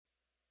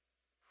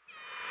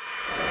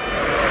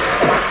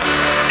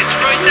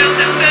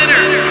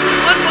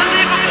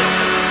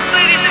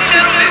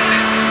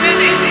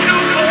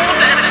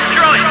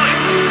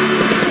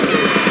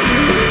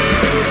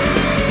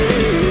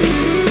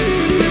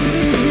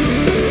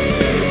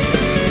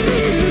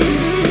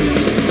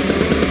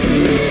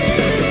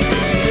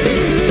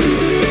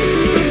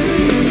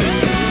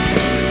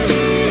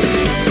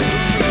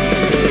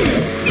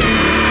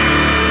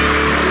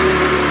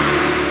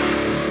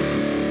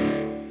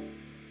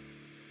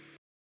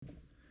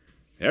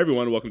Hey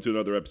everyone, welcome to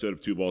another episode of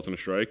Two Balls and a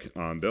Strike.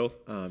 I'm Bill.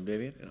 I'm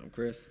Davian. And I'm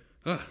Chris.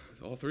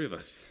 All three of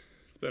us.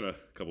 It's been a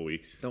couple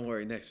weeks. Don't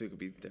worry, next week will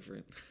be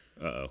different.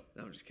 Uh-oh.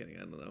 No, I'm just kidding.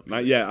 I don't know.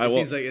 Not yet.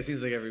 It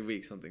seems like every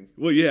week something.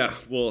 Well, yeah.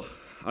 Well,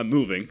 I'm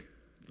moving.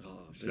 Oh,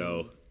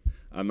 so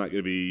I'm not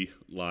going to be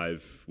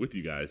live with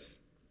you guys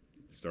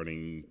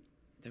starting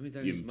that means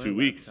I in use my 2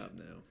 weeks. laptop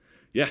now.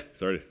 Yeah,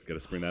 sorry. Got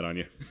to spring that on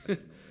you.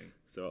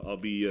 So I'll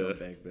be...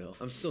 Scumbag Bill.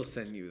 I'm still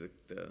sending you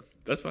the...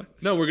 That's fine.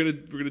 No, we're gonna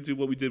do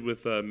what we did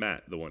with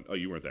Matt, the one... Oh,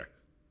 you weren't there.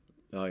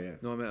 Oh, yeah.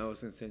 No, I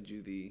was going to send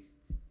you the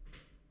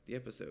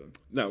episode.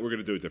 No, we're going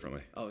to do it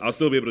differently. Oh, I'll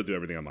still be able to do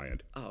everything on my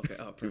end. Oh, okay.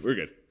 Oh, perfect. We're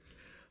good.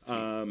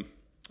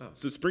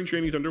 So spring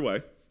training's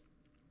underway.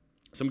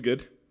 Some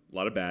good, a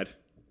lot of bad.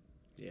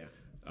 Yeah.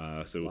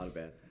 A lot of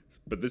bad.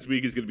 But this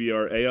week is going to be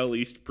our AL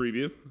East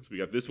preview. So we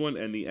got this one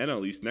and the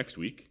NL East next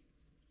week.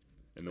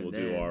 And then we'll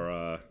do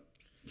our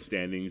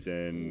standings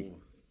and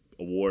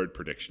award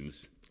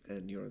predictions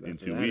and in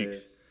 2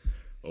 weeks.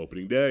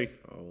 Opening day.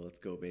 Oh, let's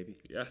go, baby.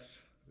 Yes.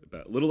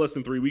 About a little less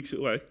than 3 weeks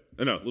away.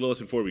 Oh, no, a little less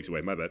than 4 weeks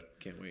away. My bad.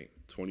 Can't wait.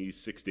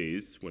 26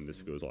 days when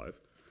this goes live.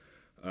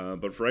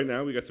 But for right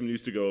now, we got some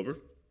news to go over.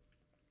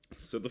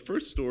 So the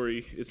first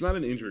story, it's not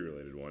an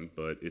injury-related one,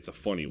 but it's a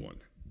funny one.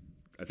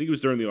 I think it was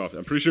during the off.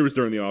 I'm pretty sure it was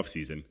during the off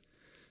season.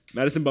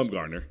 Madison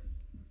Bumgarner,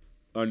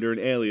 under an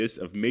alias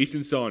of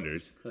Mason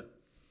Saunders,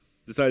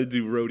 decided to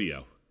do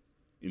rodeo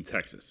in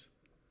Texas.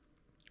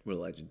 What a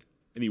legend.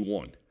 And he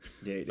won.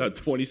 Yeah, he did. About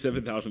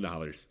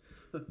 $27,000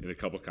 in a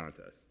couple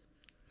contests.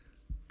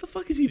 What the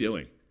fuck is he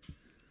doing?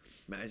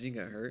 Imagine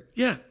got hurt.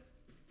 Yeah.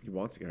 He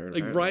wants to get hurt.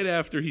 Like right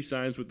after he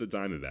signs with the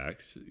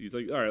Diamondbacks, he's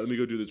like, all right, let me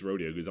go do this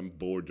rodeo because I'm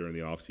bored during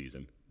the off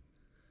season.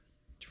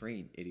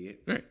 Train,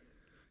 idiot. Right.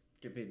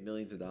 Get paid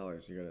millions of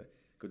dollars. You're going to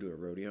go do a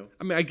rodeo?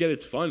 I mean, I get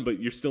it's fun, but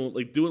you're still,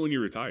 like, do it when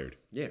you're retired.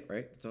 Yeah,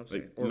 right? That's what I'm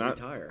saying. Like, Or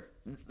retire.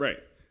 Right.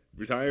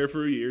 Retire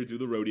for a year, do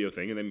the rodeo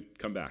thing, and then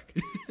come back.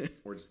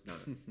 Or just not.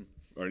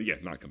 Or, yeah,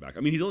 not come back.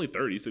 I mean, he's only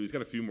 30, so he's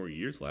got a few more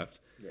years left.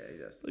 Yeah, he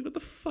does. Like, what the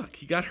fuck?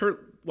 He got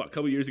hurt, a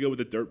couple years ago with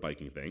the dirt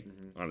biking thing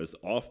on his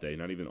off day,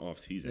 not even off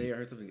season. Yeah, I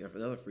heard something,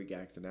 another freak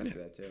accident after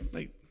that, too.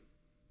 Like,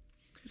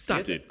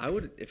 stop, dude. I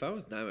would, if I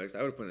was Diamondbacks,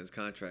 I would put in his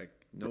contract,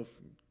 no,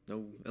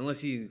 unless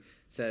he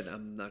said,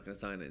 I'm not going to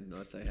sign it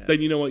unless I have.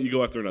 Then you know what? You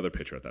go after another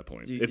pitcher at that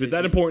point. If it's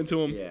that important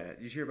to him. Yeah.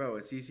 Did you hear about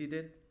what CeCe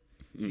did?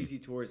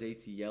 CeCe tore his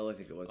ACL, I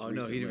think it was. Oh,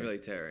 recently. no, he didn't really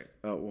tear it.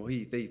 Oh, well,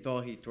 they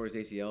thought he tore his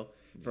ACL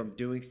from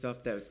doing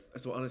stuff that was,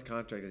 so on his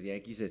contract as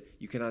Yankee said,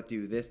 you cannot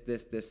do this,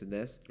 this, this, and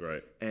this.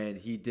 Right. And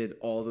he did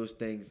all those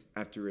things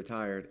after he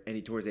retired, and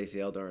he tore his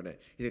ACL during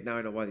it. He's like, now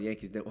I know why the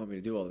Yankees didn't want me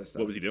to do all this stuff.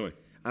 What was he doing?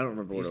 I don't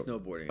remember He's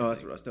snowboarding. Oh,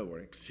 that's what I was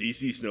snowboarding.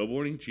 CeCe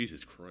snowboarding?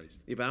 Jesus Christ.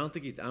 Yeah, but I don't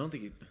think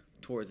he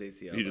tore his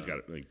ACL. He just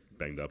got like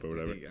banged up or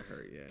whatever. He got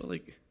hurt, yeah. But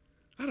like,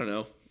 I don't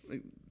know.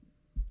 Like,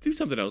 do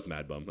something else,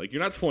 Mad Bum. Like,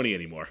 you're not 20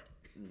 anymore.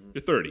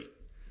 You're 30.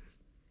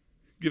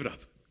 Give it up.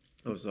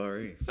 Oh,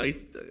 sorry. No, He's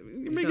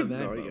not mad,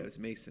 no, bro. yeah. It's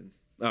Mason.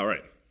 All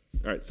right.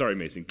 Sorry,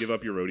 Mason. Give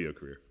up your rodeo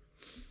career.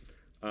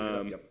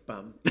 You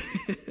bum.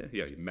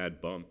 Yeah, you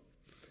mad bum.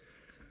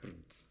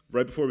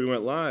 Right before we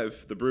went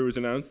live, the Brewers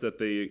announced that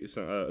they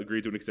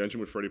agreed to an extension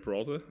with Freddie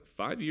Peralta.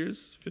 5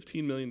 years,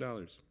 $15 million.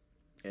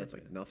 Yeah, it's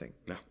like nothing.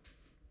 No.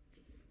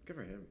 Good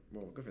for him.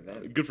 Well, good for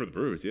them. Good for the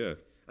Brewers, yeah.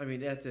 I mean,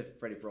 that's if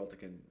Freddie Peralta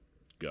can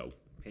Go.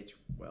 pitch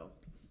well.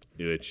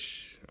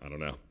 Which, I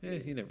don't know. Yeah,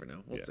 you never know.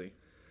 We'll see.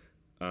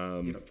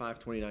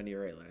 5.29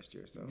 ERA last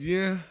year, so.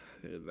 Yeah.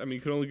 I mean,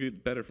 it could only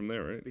get better from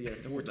there, right? But yeah,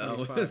 No,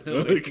 4.25. no,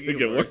 It could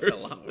get worse. A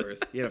lot worse.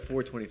 He had a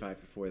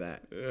 4.25 before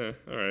that. Yeah,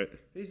 all right.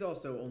 He's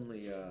also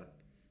only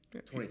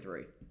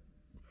 23. I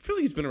feel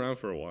like he's been around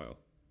for a while.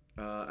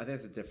 I think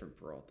it's a different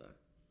Peralta.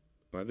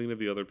 Am I thinking of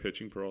the other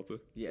pitching Peralta?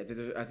 Yeah,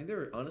 I think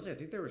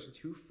there was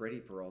two Freddie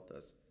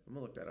Peraltas. I'm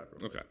gonna look that up.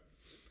 Real quick. Okay.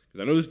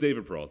 Because I know there's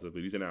David Peralta,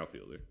 but he's an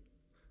outfielder.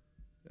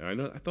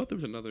 And I thought there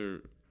was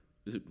another.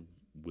 Is it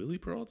Willie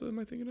Peralta? Am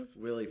I thinking of?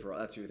 Willie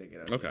Peralta. That's who you're thinking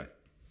of. Okay.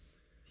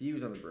 He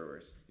was on the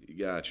Brewers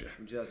Gotcha.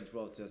 from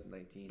 2012 to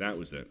 2019. That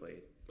was it.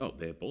 Played. Oh,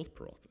 they have both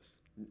Peraltas.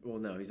 Well,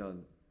 no, he's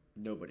on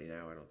nobody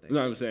now. I don't think.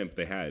 No, I'm saying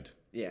they had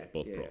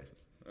both yeah.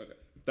 Peraltas. Okay.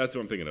 That's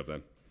what I'm thinking of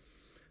then.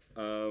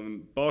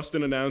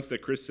 Boston announced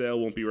that Chris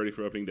Sale won't be ready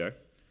for opening day.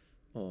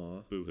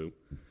 Aw. Boo-hoo.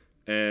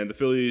 And the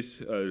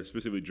Phillies,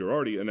 specifically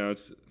Girardi,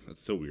 announced,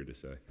 that's so weird to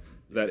say,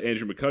 that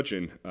Andrew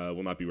McCutchen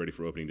will not be ready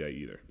for opening day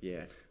either.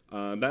 Yeah.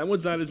 That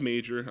one's not as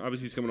major.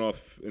 Obviously, he's coming off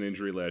an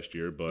injury last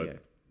year, but Yeah.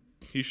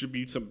 he should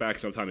be back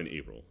sometime in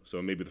April.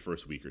 So maybe the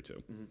first week or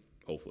two,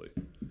 hopefully.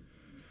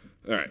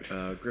 All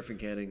right. Griffin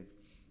Canning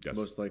Yes.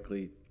 most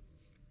likely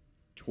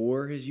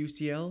tore his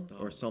UCL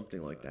or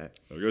something like that.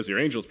 There goes your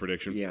Angels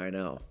prediction. Yeah, I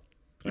know.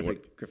 You I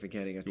want- think Griffin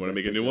Canning has You want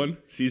to make a new one?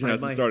 Season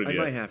hasn't started I yet.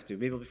 might have to.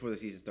 Maybe before the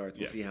season starts,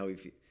 we'll Yeah. see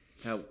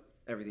how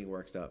everything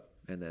works up,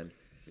 and then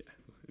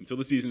Until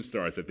the season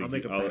starts, I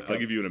think I'll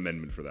give you an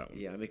amendment for that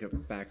one. I make a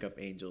backup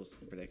Angels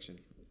prediction.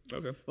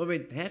 Okay. Well, I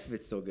mean, half of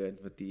it's still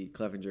good with the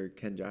Clevenger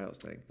Ken Giles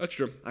thing. That's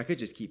true. I could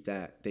just keep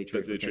that. They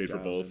trade They for trade Ken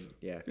for Giles both. and-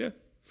 yeah. Yeah.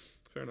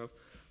 Fair enough.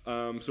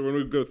 So we're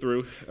going to go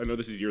through. I know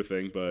this is your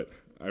thing, but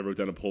I wrote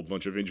down a whole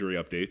bunch of injury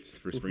updates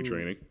for spring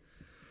training.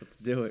 Let's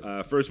do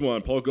it. First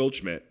one, Paul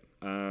Goldschmidt.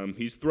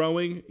 He's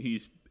throwing.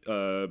 He's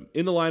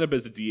in the lineup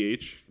as a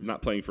DH,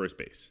 not playing first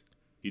base.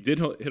 He did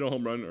hit a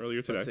home run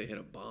earlier today. Let's say hit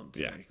a bomb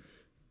today. Yeah,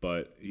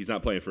 but he's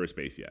not playing first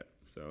base yet.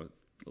 So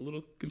it's a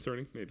little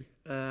concerning, maybe.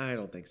 I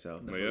don't think so. No,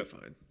 Not we're yet?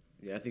 fine.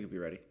 Yeah, I think he'll be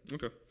ready.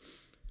 Okay.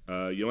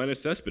 Yoenis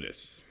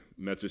Cespedes.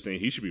 Mets are saying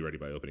he should be ready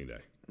by opening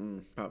day.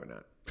 Probably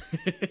not.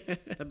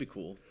 That'd be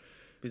cool.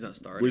 He's not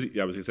starting. Where's he,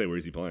 yeah, I was going to say, where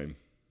is he playing?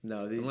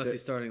 No, Unless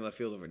he's starting left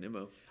field over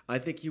Nimmo. I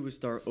think he would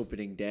start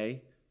opening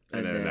day,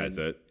 And then that's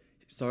it.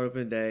 Start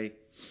opening day.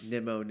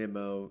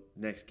 Nimmo.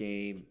 Next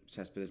game,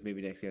 Cespedes.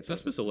 Maybe next game.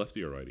 Cespedes a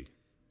lefty or righty?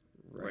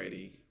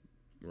 Righty.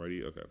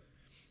 Righty, okay.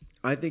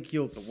 I think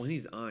he'll. But when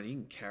he's on, he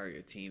can carry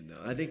a team, though.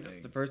 I That's think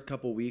thing. the first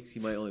couple weeks he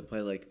might only play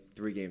like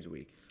 3 games a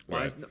week.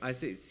 Well, Right. I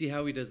say, see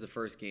how he does the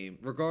first game.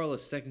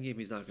 Regardless, second game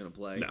he's not going to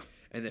play. No.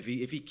 And if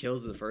he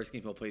kills the first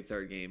game, he'll play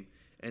third game.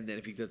 And then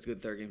if he does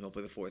good third game, he'll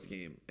play the fourth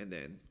game. And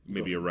then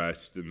Maybe a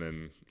rest and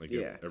then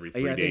every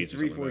 3 I days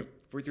think or something like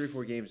that. 3 or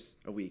 4 games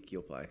a week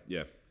he'll play.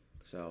 Yeah.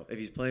 So if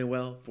he's playing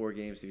well, 4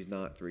 games. If he's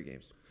not, 3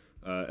 games.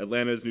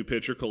 Atlanta's new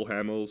pitcher, Cole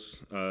Hamels,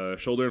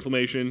 shoulder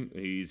inflammation.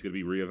 He's going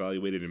to be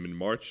reevaluated in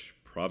mid-March.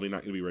 Probably not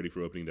going to be ready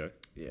for opening day.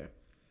 Yeah.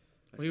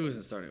 well, he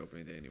wasn't starting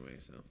opening day anyway.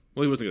 So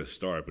Well, he wasn't going to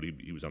start, but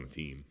he was on the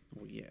team.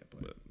 well, yeah,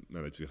 But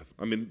no,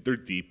 I mean, they're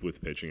deep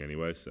with pitching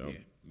anyway, so Yeah.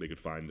 they could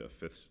find a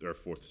 5th or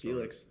 4th starter.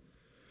 Felix.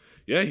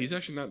 Yeah, he's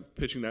actually not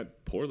pitching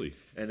that poorly.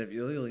 And if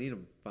you only need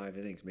him 5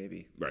 innings,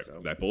 maybe. Right. So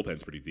That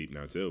bullpen's pretty deep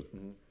now, too,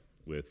 Mhm.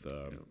 with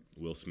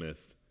Will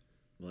Smith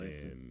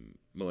Melanson. and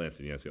Melanson.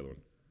 Yeah, that's the other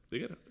one. They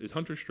get is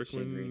Hunter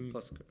Strickland. Green.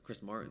 plus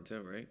Chris Martin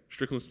too, right?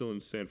 Strickland's still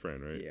in San Fran,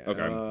 right? Yeah.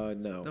 Okay.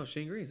 No. No,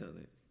 Shane Green's on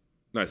it.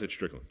 No, I said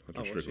Strickland. Hunter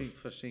Oh, well, Strickland.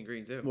 plus Shane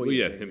Green too. Well,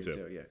 yeah, Shane him Green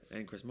too. Yeah.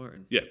 And Chris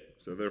Martin. Yeah,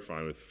 so they're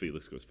fine with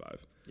Felix goes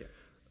 5.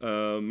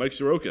 Yeah. Mike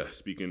Soroka,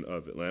 speaking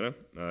of Atlanta,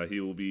 he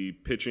will be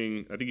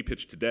pitching. I think he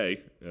pitched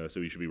today, so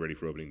he should be ready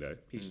for opening day.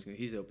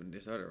 He's open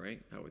to starter,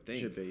 right? I would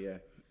think. Should be, yeah.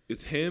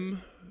 It's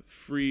him,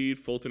 Fried,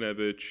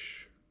 Fultonevich.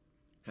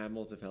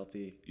 Hamels if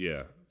healthy.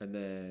 Yeah, And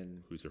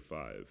then who's their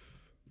 5?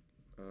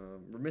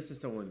 we're missing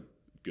someone.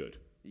 Good.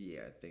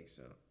 Yeah, I think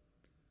so.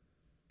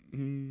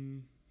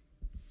 Mm,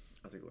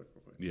 I'll take a look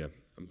real quick. yeah,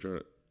 I'm trying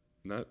to.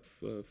 Not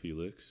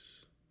Felix.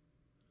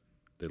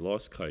 They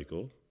lost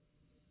Keuchel.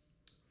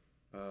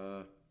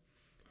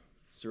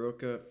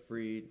 Soroka,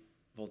 Fried,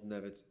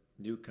 Voltenevitz,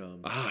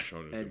 Newcomb.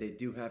 Sean. And they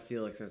do have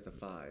Felix as the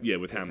 5. Yeah,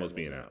 with because Hamels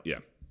being out. Yeah.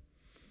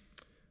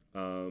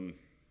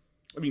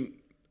 I mean,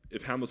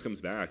 if Hamels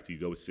comes back, do you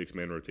go with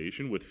 6-man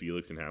rotation with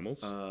Felix and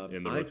Hamels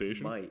in the I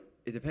rotation? might.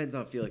 It depends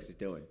on how Felix is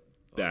doing.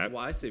 That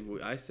Well, I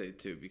say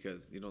too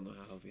because you don't know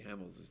how healthy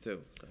Hamels is too.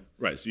 So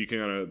right, so you can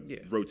kind of Yeah.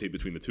 rotate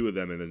between the 2 of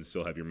them and then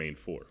still have your main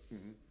 4.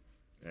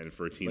 And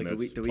for a team Like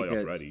that's the week playoff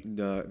that ready,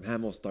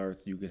 Hamels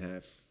starts, you can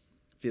have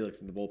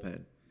Felix in the bullpen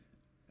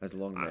as a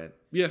long man.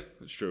 yeah,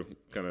 that's true.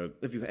 Kind of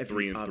If you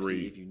 3 and obviously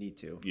 3. if you need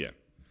to. Yeah.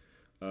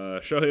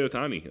 Shohei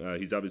Ohtani,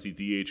 he's obviously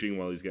DHing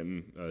while he's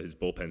getting his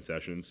bullpen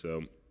sessions,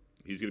 so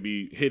he's going to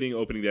be hitting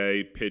opening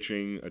day,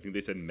 pitching. I think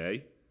they said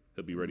May.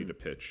 He'll be ready to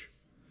pitch.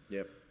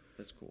 Yep,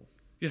 that's cool.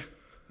 Yeah.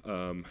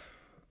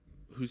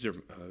 Who's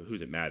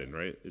it? Madden,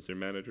 right? Is their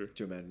manager?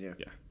 Joe Madden, yeah.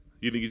 Yeah.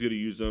 You think he's going to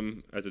use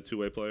them as a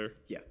 2-way player?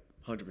 Yeah,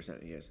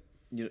 100% he is.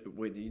 You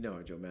know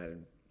how Joe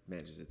Madden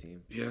manages a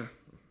team. Yeah.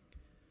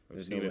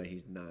 There's no way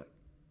he's not.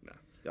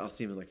 Nah. I'll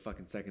see him in like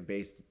fucking second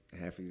base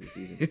half of the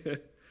season.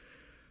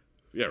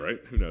 Yeah, right?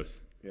 Who knows?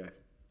 Yeah,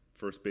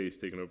 First base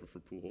taking over for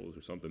Pujols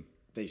or something.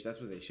 that's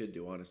what they should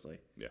do, honestly.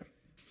 Yeah.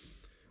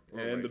 Or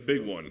And right the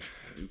big one,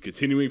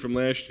 continuing from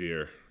last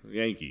year,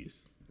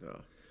 Yankees. Oh,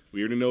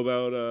 We already know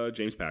about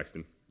James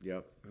Paxton.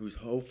 yep. Who's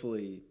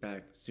hopefully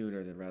back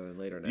sooner rather than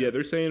later now. Yeah,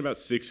 they're saying about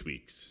 6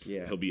 weeks.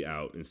 Yeah. He'll be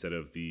out instead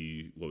of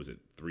the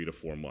 3 to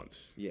 4 months.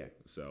 Yeah.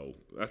 So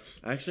that's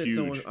Actually, huge.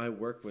 someone I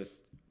work with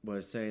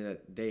was saying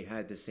that they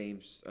had the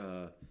same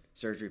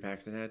surgery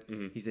Paxton had.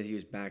 Mhm. He said he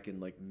was back in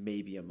like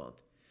maybe a month.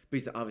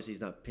 But obviously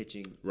he's not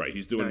pitching. Right,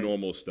 he's doing Nine-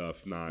 normal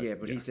stuff, not. Yeah,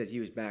 but he said he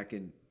was back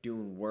and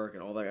doing work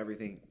and all that,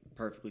 everything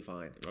perfectly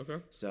fine. Okay.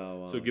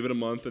 So Give it a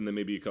month and then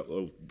maybe a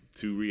couple,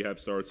 2 rehab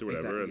starts or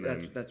whatever, exactly.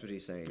 and then That's what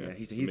he's saying. yeah, Yeah,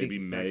 he so thinks maybe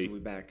Paxton May. will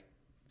be back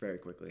very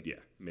quickly. yeah,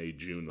 May,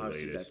 June, the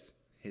Obviously, latest. that's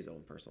his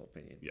own personal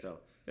opinion. Yeah. So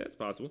Yeah, it's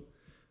possible.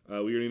 We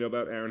already know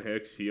about Aaron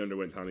Hicks. He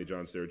underwent Tommy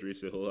John surgery,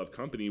 so he'll have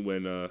company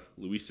when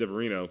Luis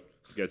Severino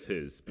gets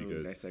his. ooh,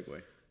 Because nice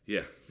segue.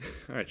 yeah,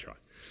 I try.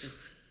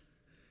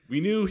 We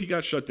knew he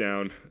got shut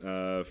down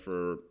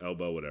for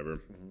elbow,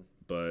 whatever,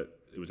 but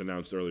it was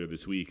announced earlier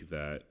this week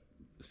that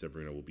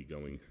Severino will be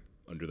going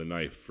under the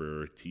knife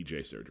for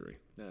TJ surgery.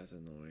 That's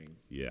annoying.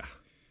 Yeah.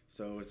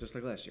 So it's just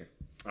like last year.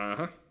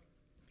 Uh-huh.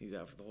 He's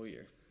out for the whole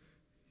year.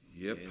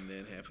 Yep. And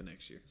then half of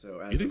next year. So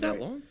as You think of that right-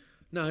 long?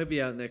 No, he'll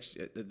be out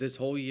this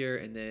whole year,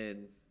 and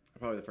then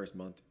Probably the first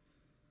month.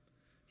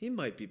 he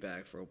might be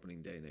back for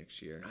opening day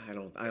next year. I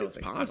don't It's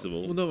think so.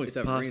 possible. Well, no,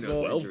 except possible.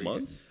 Marino's 12 injury.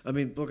 months? I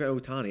mean, look at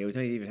Otani. Otani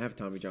didn't even have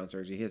Tommy John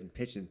surgery. He hasn't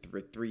pitched in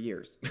 3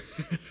 years.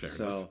 Fair enough.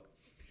 So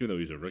Even though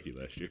he was a rookie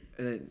last year.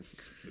 And then,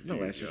 Two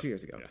years 2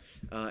 years ago.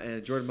 Yeah.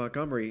 And Jordan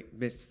Montgomery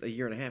missed a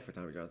year and a half for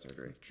Tommy John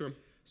surgery. Sure.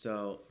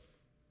 So,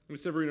 I mean,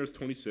 Severino's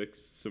 26,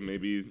 so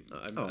maybe.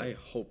 I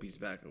hope he's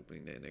back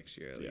opening day next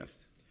year at Yeah.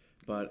 least.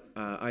 but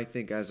I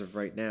think as of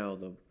right now,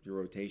 your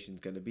rotation's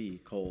going to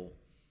be Cole,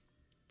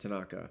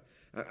 Tanaka.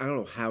 I don't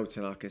know how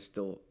Tanaka's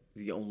still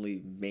the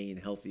only main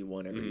healthy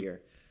one every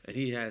year. And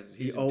he's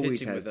been always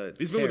pitching has- with a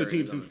He's been with the tear in team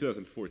his since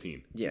arm.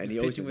 2014. Yeah, and He's he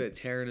always pitching has with a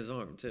tear in his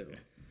arm too.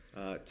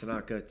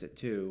 Tanaka to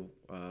 2.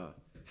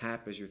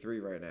 Hap is your 3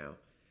 right now.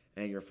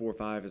 And your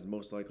 4-5 is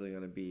most likely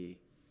going to be.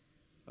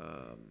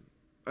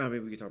 I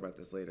mean, we can talk about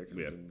this later because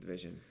we're in the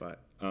division. But,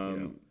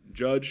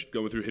 Judge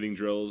going through hitting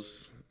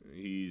drills.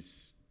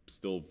 He's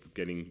still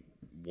getting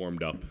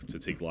warmed up to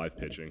take live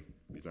pitching.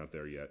 He's not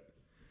there yet.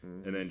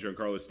 Mm-hmm. And then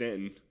Giancarlo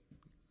Stanton,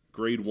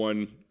 grade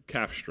 1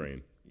 calf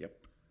strain. Yep.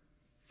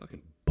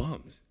 Fucking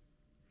bums.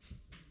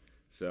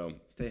 So,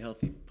 Stay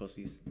healthy,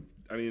 pussies.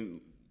 I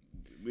mean,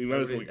 we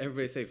might as well.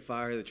 Everybody say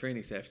fire the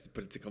training staff,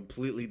 but it's a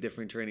completely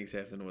different training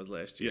staff than it was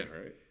last year. Yeah,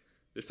 right.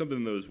 There's something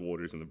in those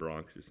waters in the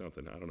Bronx or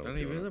something. I don't know. Not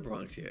even in the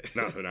Bronx yet.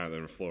 No, they're not.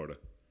 They're in Florida.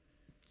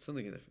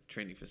 Something in the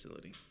training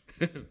facility.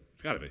 It's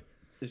got to be.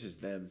 It's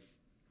just them.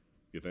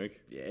 You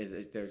think? Yeah,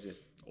 they're just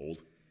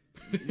Old.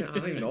 not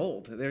even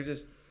old. They're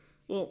just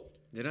Well,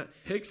 They're not.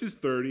 Hicks is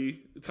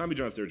 30. Tommy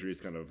John surgery is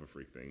kind of a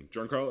freak thing.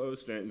 Giancarlo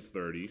Stanton's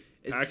 30.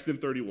 Paxton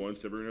 31.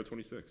 Severino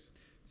 26.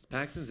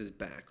 Paxton's his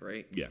back,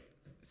 right? Yeah.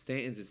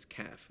 Stanton's his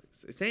calf.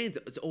 Stanton's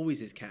it's always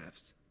his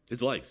calves.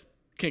 His legs.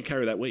 Can't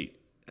carry that weight.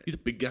 He's a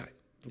big guy.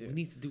 We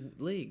need to do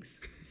legs.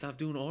 Stop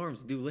doing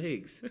arms and do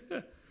legs.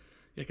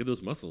 Yeah, get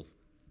those muscles.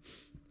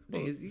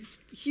 Man, he's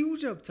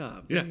huge up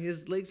top. Yeah.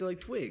 His legs are like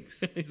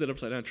twigs. He's an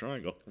upside down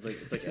triangle.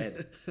 it's like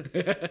Ed.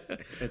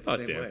 It's Oh,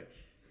 the same damn. way.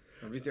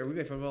 We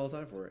make fun of him all the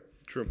time for it.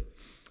 True.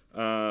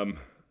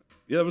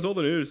 Yeah, that was all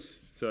the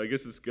news. So I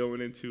guess it's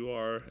going into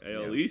our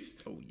AL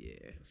East. Oh yeah.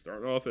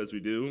 Starting off as we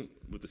do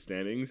with the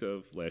standings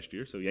of last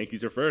year. So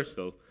Yankees are first.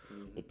 So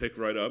we'll pick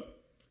right up.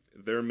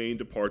 Their main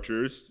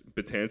departures: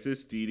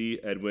 Betances, Didi,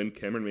 Edwin,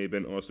 Cameron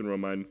Maben, Austin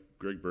Romine,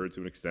 Greg Bird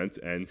to an extent,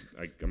 and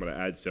I'm going to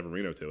add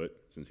Severino to it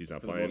since he's not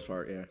For the playing. most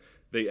part, yeah.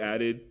 They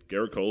added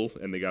Garrett Cole,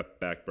 and they got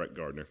back Brett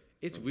Gardner.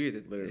 It's weird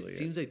that literally it it.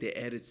 seems like they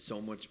added so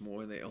much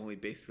more and they only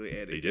basically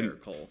added They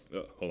didn't. Garrett Cole.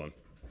 Hold on.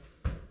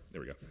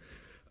 There we go.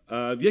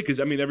 Yeah, because,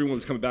 I mean,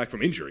 everyone's coming back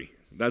from injury.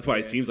 That's why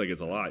it seems like it's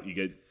a lot. You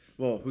get...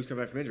 Well, who's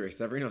coming back from injury?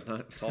 Severino's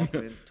not.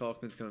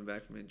 Talkman's coming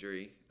back from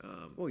injury.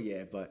 Well,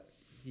 yeah, but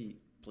he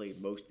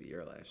played most of the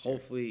year last year.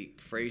 Hopefully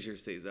Frazier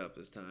stays up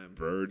this time.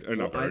 Bird, or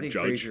not I Bird, think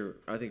Judge.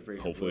 I think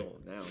Frazier Hopefully. will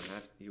now.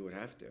 He would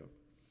have to.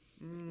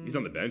 He's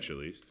on the bench at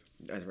least.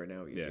 As of right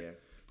now, he's, Yeah. yeah.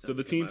 So the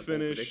That's team my bold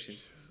finished prediction.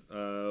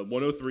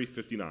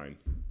 103-59.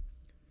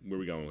 Where are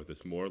we going with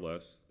this? More or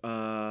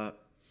less?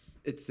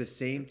 It's the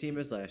same team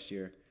as last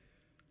year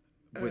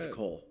with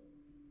Cole.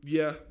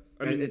 Yeah.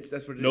 I mean,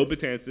 that's what it no is.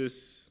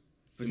 Betances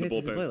But in the he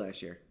didn't play bullpen.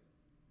 last year.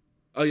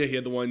 Oh, yeah, he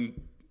had the one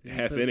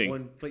half Played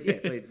inning.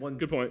 Played one.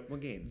 Good point. One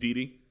game.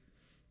 Didi.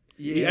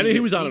 Yeah, I mean, he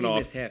was on Didi and off.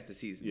 missed half the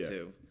season Yeah.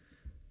 too.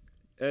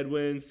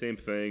 Edwin, same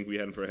thing. We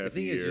had him for The half a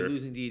thing is, year. you're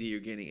losing Didi, you're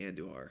getting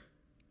Andujar.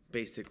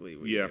 Basically,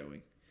 where Yeah. you're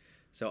going.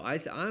 So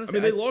honestly, I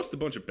mean, they lost a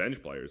bunch of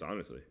bench players,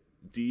 honestly.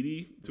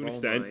 Didi, to an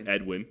extent. Romine.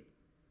 Edwin,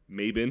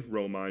 Maben,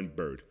 Romine,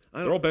 Bird. I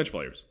They're don't- all bench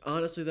players.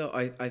 Honestly, though,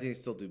 I think they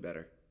still do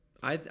better.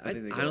 I think they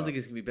go don't up. think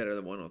it's gonna be better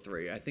than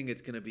 103. I think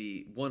it's gonna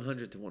be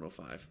 100 to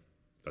 105.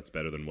 That's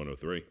better than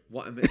 103.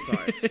 What? I mean,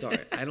 sorry.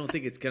 I don't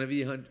think it's gonna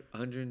be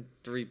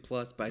 103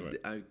 plus, but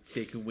Right.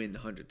 they can win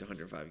 100 to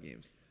 105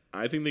 games.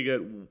 I think they get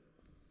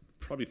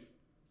probably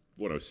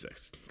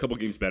 106. A couple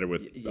games better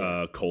with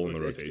Cole in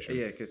the rotation.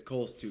 Yeah, because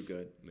Cole's too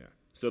good. Yeah.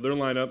 So their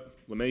lineup: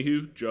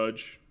 LeMahieu,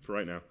 Judge for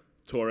right now,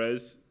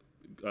 Torres,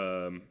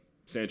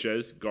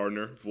 Sanchez,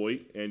 Gardner,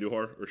 Voit,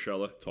 Andujar,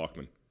 Urshela,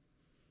 Talkman.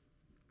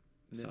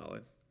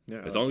 Solid.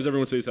 Yeah, As long as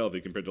everyone stays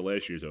healthy compared to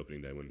last year's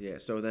opening day when Yeah,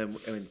 so then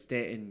when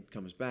Stanton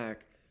comes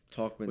back,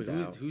 Talkman's Wait,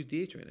 out. who's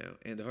DH right now?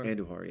 Andujar.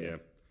 Andujar, yeah. yeah.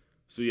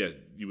 So yeah,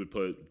 you would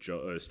put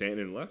Stanton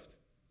in left,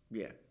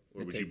 Yeah.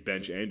 or And would you take-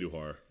 bench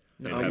Andujar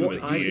and No, have Well, him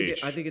as I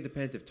DH? think it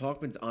depends. If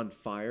Talkman's on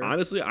fire,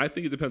 Honestly, I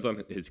think it depends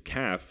on his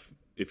calf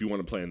if you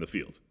want to play in the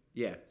field.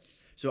 yeah.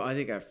 So I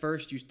think at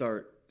first you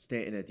start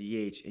Stanton at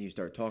DH and you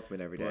start Talkman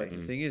every But day.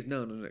 the thing is,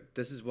 no.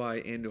 This is why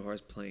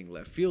Andujar's playing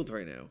left field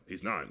right now.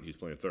 He's not. He's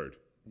playing third.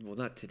 Well,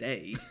 not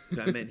today.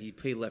 But I meant he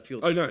played left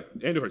field. Oh no,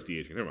 Andujar's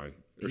DH. Never mind.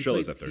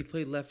 Urshela's at He third.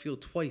 played left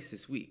field twice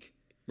this week.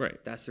 Right.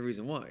 That's the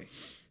reason why.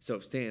 So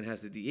if Stan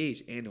has the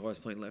DH, Andujar's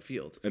playing left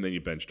field. And then you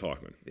bench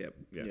Talkman. Yep.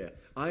 Yeah.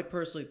 I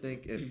personally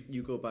think if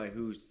you go by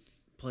who's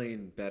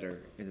playing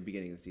better in the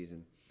beginning of the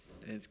season,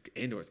 And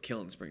Andujar's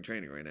killing spring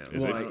training right now.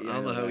 Is So he? I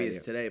don't know how he is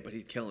Yeah. today, but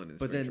he's killing in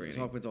but spring then training.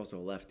 Talkman's also a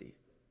lefty.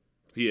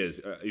 He is.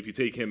 If you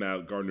take him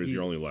out, Gardner's He's-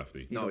 your only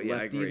lefty. He's No, a yeah, I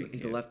lefty. agree,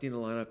 He's yeah. a lefty in the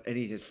lineup, and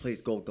he just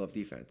plays Gold Glove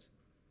defense,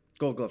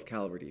 Gold Glove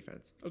caliber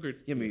defense. Okay.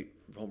 You know, how many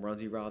home runs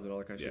he robbed and all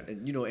that kind of shit. Yeah.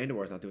 And you know,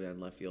 Andujar's not doing that in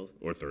left field.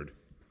 Or third.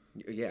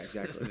 Yeah,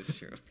 exactly. That's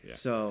true. Yeah.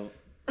 So,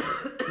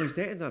 I mean,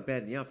 Stanton's not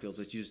bad in the outfield,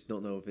 but you just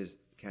don't know if his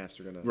calves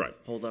are gonna Right.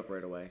 hold up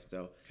right away.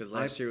 So Because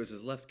last year it was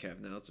his left calf,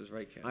 now it's his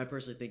right calf. I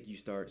personally think you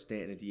start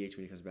Stanton at DH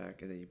when he comes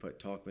back, and then you put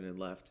Talkman in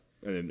left,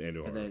 And then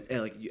Andor. and then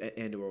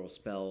Andor will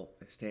spell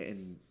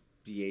Stanton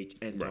DH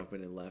and Right.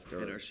 Talkman in left, or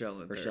and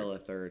Urshela in third. Urshela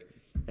at third,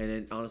 and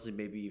then honestly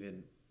maybe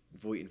even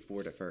Voit and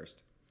Ford at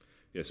first.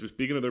 Yeah, so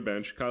speaking of their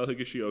bench, Kyle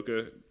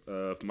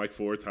Higashioka, Mike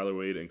Ford, Tyler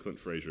Wade, and Clint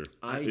Frazier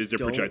is their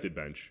projected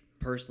bench.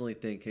 Personally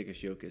think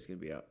Higashioka is going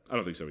to be up. I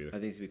don't think so either. I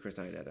think it's going to be Chris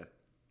Iannetta.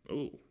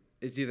 Oh,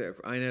 It's either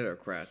Iannetta or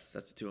Kratz.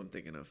 That's the two I'm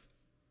thinking of.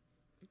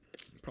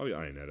 probably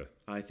Iannetta.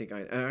 I think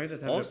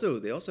Iannetta's Also,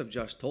 they also have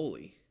Josh Tolle.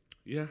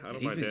 Yeah, I don't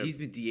He's mind been him. he's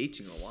been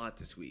DHing a lot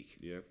this week.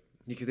 Yeah.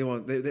 because they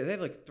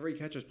have like 3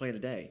 catchers playing a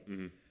day.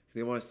 Mm-hmm.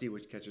 They want to see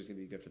which catcher is going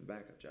to be good for the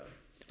backup job.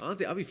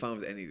 Honestly, I'll be fine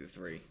with any of the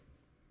 3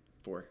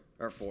 4.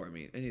 or 4. I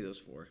mean, any of those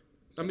 4.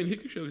 I mean,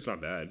 Higashioka's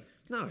not bad.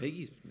 No,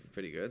 Higgy's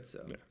pretty good.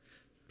 So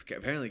Yeah.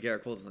 apparently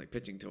Garrett Cole doesn't like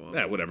pitching to him.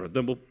 Yeah, so- whatever.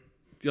 Then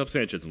you'll have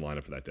Sanchez in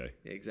lineup for that day.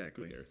 Yeah,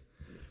 exactly. Who cares?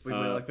 We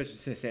might like pitching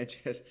to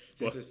Sanchez.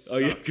 Well, Sanchez oh,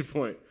 yeah, sucks. good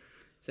point.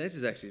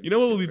 Sanchez actually. You know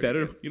what would be pretty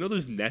better? good. You know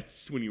those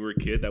nets when you were a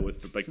kid that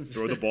would like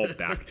throw the ball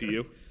back to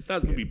you?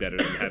 That would be better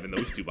than having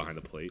those 2 behind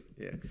the plate.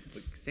 Yeah.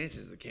 But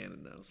Sanchez is a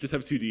cannon though. So. Just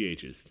have 2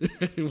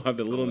 DHs. We'll have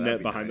the little that'd net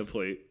be behind nice. the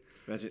plate.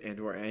 Imagine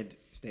Andor and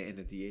Stanton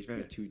at DH.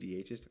 Imagine 2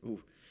 DHs.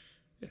 Ooh.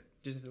 Yeah.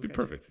 Just It'd be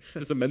perfect.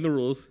 Just amend the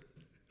rules.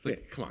 It's like,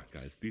 Yeah. come on,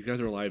 guys. These guys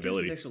are a Give us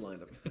liability. an extra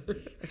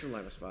lineup. extra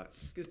lineup spot.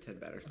 Give us 10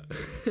 batters.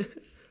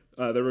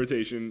 Their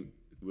rotation,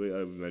 we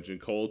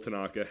mentioned Cole,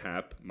 Tanaka,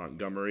 Happ,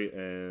 Montgomery,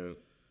 and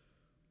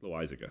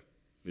Loizaga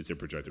is their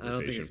projected I don't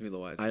think rotation. it's gonna be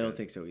Loizaga. I don't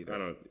think so either. I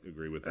don't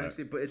agree with that.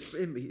 Actually, but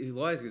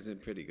Loizaga's been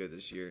pretty good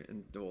this year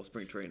in the whole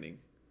spring training.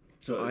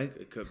 So I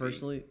it could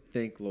personally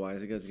think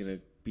Loizaga is going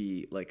to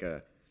be like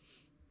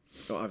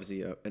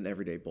obviously an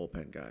everyday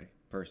bullpen guy,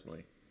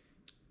 personally.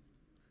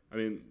 I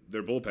mean,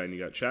 their bullpen, you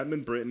got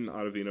Chapman, Britton,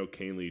 Ottavino,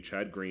 Canely,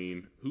 Chad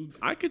Green, who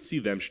I could see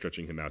them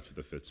stretching him out to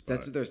the 5th spot.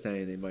 That's what they're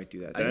saying. They might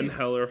do that. Then mean-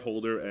 Heller,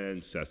 Holder,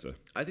 and Sessa.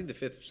 I think the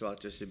 5th spot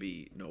just should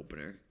be an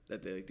opener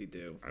that they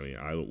do. I mean,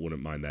 I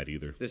wouldn't mind that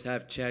either. Just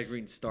have Chad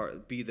Green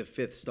be the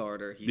 5th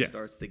starter. He Yeah.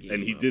 starts the game.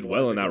 And he up. did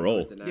well in that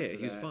role. Yeah,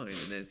 he was fine.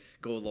 And then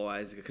go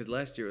Loizaga because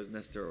last year it was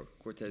Nestor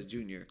Cortez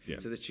Jr. Yeah.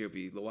 So this year will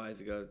be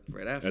Loizaga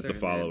right after. As a and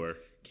then follower.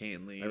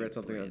 Canley. I read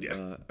something on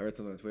Yeah. I read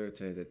something on Twitter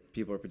today that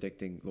people are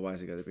predicting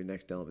Loizaga to be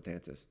next Dylan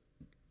Betances.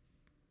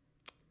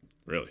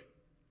 Really?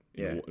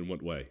 Yeah. In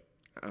what way?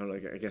 I don't know.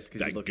 I guess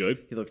because That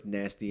good? He looks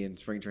nasty in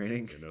spring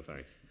training. Yeah, no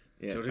thanks.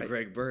 Yeah, So did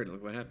Greg Bird.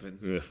 Look what happened.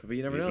 Ugh. But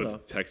you never He's know,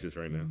 with though. Texas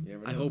right now. You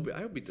never I know.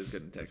 hope he does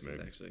good in Texas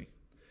Maybe. actually.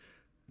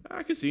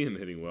 I could see him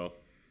hitting well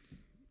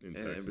in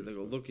And Texas. be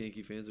like, look,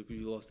 Yankee fans, look who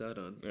you lost out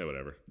on. Yeah,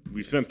 whatever.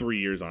 We spent 3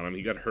 years on him.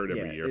 He got hurt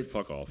every Yeah, year. it's-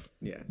 Fuck off.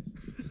 Yeah.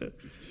 Piece of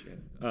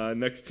shit.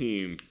 Next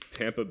team,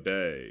 Tampa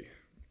Bay.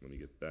 Let me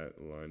get that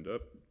lined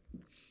up.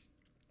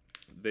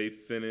 They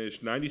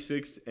finished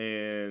 96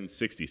 and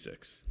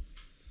 66.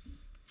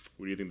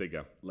 Where do you think they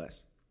go?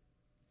 Less.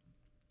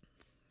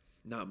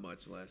 Not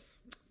much less.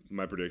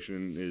 My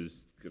prediction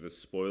is going to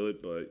spoil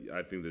it, but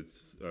I think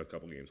it's a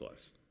couple games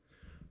less.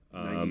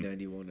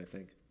 90-91, I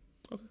think.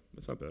 Okay,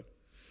 that's not bad.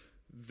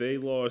 They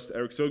lost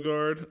Eric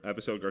Sogard,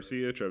 Avisel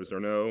Garcia, Travis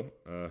d'Arnaud,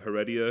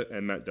 Heredia,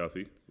 and Matt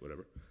Duffy.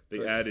 Whatever.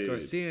 They added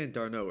Garcia and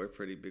Darno were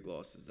pretty big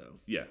losses though.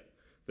 Yeah.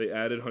 They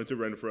added Hunter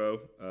Renfro,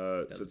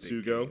 That's a big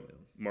Satsugo, game, though.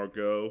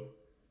 Margot,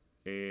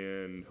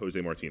 and Jose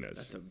Martinez.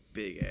 That's a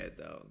big ad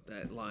though.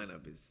 That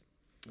lineup is.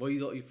 Well,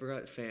 you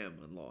forgot Pham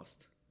and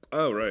lost.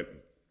 Oh, right.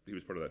 He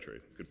was part of that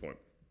trade. Good point.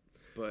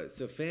 But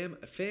so Pham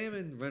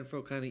and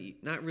Renfro kind of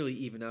not really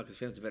even out because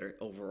Pham's a better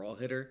overall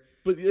hitter.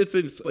 But it's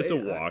a But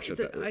wash.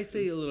 I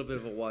say a little bit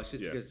of a wash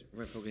just Yeah. because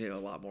Renfro can hit a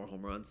lot more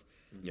home runs.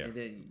 Yeah. And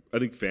then I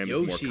think Pham is more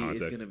Yoshi is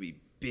contact. going to be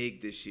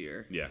big this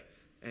year. Yeah.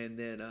 And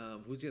then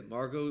who's it?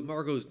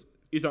 Margot's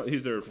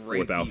He's their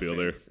great fourth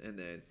outfielder. defense. And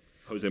then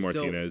Jose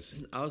Martinez.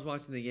 So, I was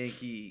watching the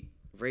Yankee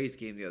Rays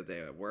game the other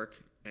day at work,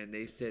 and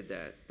they said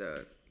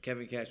that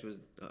Kevin Cash was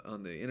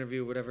on the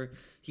interview or whatever.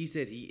 He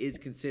said he is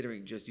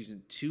considering just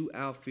using 2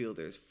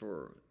 outfielders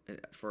for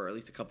at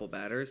least a couple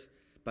batters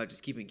by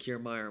just keeping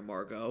Kiermaier and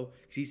Margot.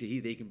 Because he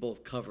said they can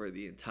both cover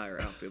the entire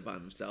outfield by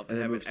themselves And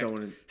then have, move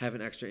someone have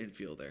an extra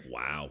infielder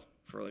Wow.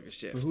 for like a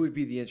shift. Who would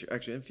be the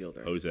extra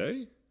infielder?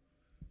 Jose?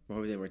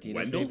 Jose Martinez,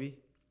 Wendell? maybe?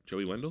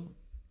 Joey Wendell?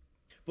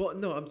 Well,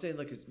 no, I'm saying,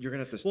 like, 'cause you're going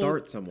to have to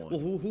start someone.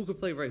 Well, who could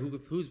play right? Who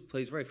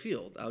plays right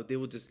field? They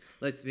will just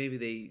maybe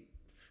they.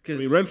 I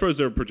mean, Renfro's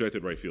their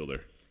projected right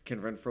fielder. Can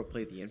Renfro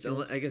play the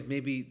infield? So I guess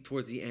maybe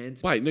towards the end.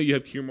 Why? No, you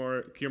have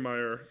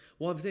Kiermaier.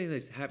 Well, I'm saying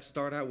this: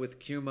 start out with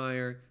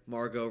Kiermaier,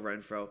 Margot,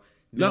 Renfro.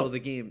 No. Middle of the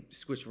game,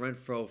 switch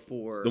Renfro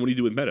for. Then what do you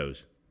do with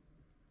Meadows?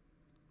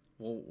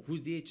 Well,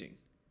 who's DHing?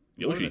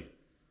 Yoshi.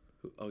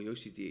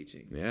 Yoshi's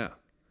DHing. Yeah.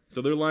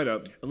 So their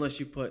lineup. Unless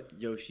you put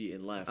Yoshi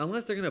in left.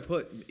 Unless they're gonna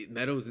put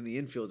Meadows in the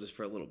infield just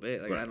for a little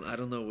bit. Like Right. I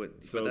don't know what,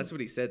 So- but that's what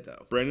he said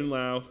though. Brandon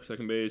Lau,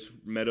 second base.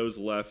 Meadows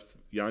left.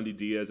 Yandy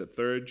Diaz at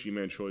third.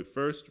 G-Man Choi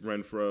first.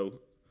 Renfro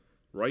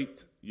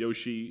right.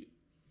 Yoshi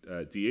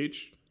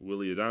DH.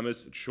 Willie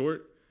Adames at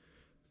short.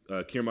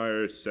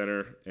 Kiermaier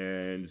center.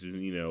 And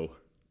Zunino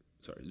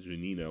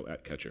Zunino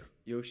at catcher.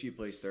 Yoshi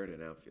plays third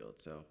in outfield,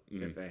 so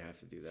Mhm. if they have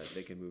to do that,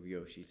 they can move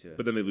Yoshi to.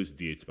 But then they lose the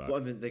DH spot. Well,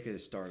 I mean, they could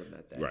have started him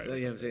that day. Right.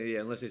 Yeah, I'm saying, yeah,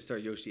 unless they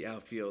start Yoshi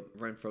outfield,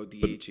 Renfro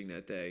DHing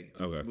that day.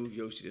 Okay. Move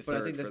Yoshi to But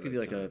third. I think that's for gonna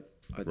be the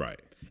like a Right.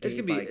 It's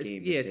gonna be, game-by-game it's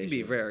gonna be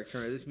decision. rare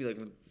occurrence. This gonna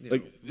be like,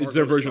 Like it's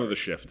their Marco version of the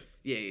start. shift.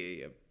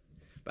 Yeah.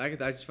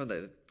 But I just found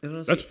that And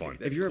honestly, That's fun.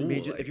 If you're cool, a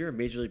major, like- if you're a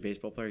major league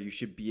baseball player, you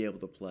should be able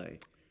to play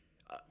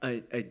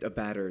a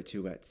batter or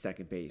two at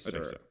second base I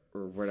think so.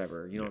 or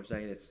whatever. You know what I'm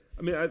saying? It's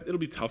I mean, it'll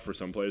be tough for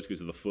some players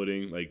because of the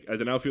footing. Like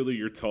as an outfielder,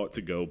 you're taught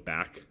to go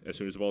back as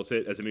soon as the ball's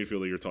hit. As an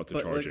infielder, you're taught to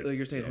but charge like, it. like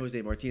you're saying So,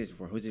 Jose Martinez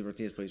before. Jose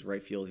Martinez plays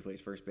right field. He plays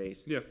first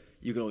base. Yeah.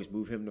 You can always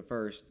move him to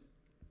first,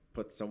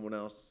 put someone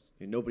else,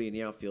 nobody in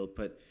the outfield,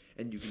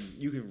 and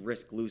you can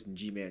risk losing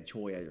G-Man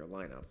Choi out of your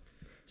lineup.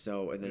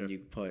 So and then Yeah. you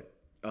put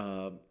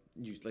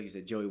like you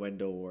said, Joey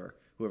Wendell or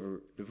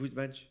whoever. Who's the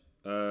bench?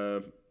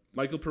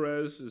 Michael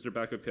Perez is their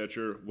backup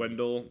catcher.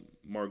 Wendell,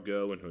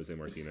 Margot, and Jose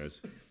Martinez.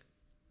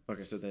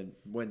 Okay, so then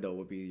Wendell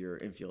would be your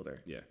infielder.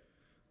 Yeah.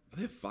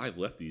 They have 5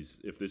 lefties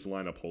if this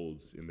lineup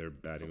holds in their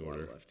That's a batting lot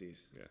order. of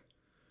lefties.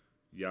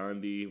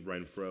 Yandy,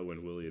 Renfro,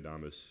 and Willie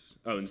Adames.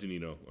 Oh, and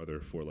Zunino are their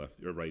 4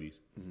 righties.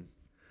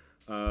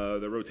 Mhm.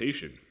 The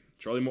rotation.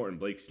 Charlie Morton,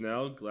 Blake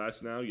Snell,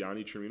 Glasnow,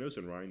 Yanni Chirinos,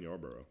 and Ryan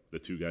Yarborough. The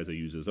 2 guys I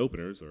use as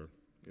openers are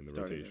in the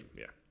Starting rotation.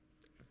 Yeah.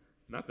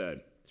 Not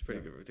bad. It's pretty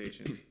Yeah. good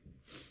rotation.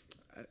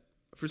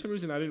 For some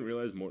reason, I didn't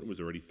realize Morton was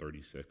already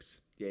 36.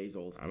 Yeah, he's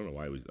old. I don't know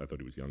why I thought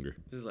he was younger.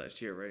 This is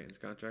last year, right? In his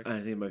contract. I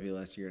think it might be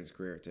last year in his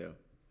career too.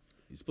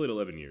 He's played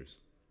 11 years.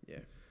 Yeah.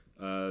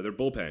 Their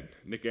bullpen.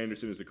 Nick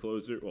Anderson is the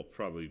closer. Well,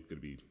 probably going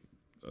to be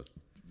a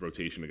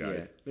rotation of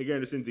guys. Nick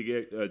Anderson,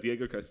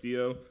 Diego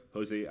Castillo,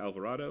 Jose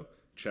Alvarado,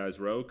 Chaz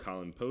Rowe,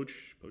 Colin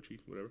Poche,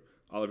 whatever,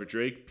 Oliver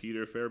Drake,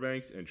 Peter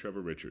Fairbanks, and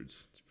Trevor Richards.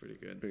 It's pretty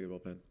good. Pretty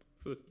good bullpen.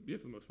 For the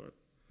most part.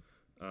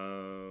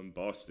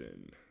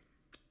 Boston.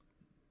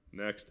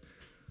 Next.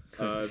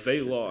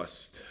 They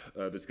lost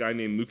this guy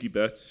named Mookie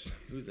Betts.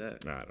 Who's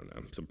that? I don't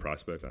know. Some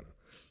prospect. I don't know.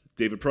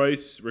 David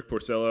Price, Rick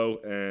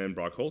Porcello, and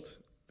Brock Holt.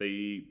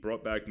 They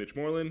brought back Mitch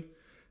Moreland,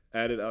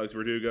 added Alex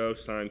Verdugo,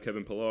 signed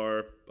Kevin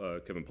Pillar,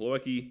 Kevin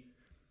Plawecki,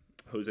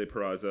 Jose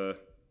Peraza,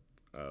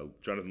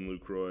 Jonathan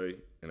Lucroy,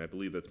 and I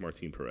believe that's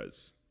Martin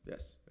Perez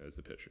Yes. as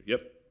the pitcher.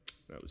 Yep,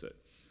 that was it.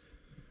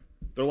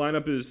 Their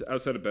lineup is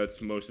outside of Betts,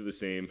 most of the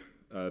same.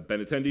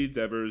 Benintendi,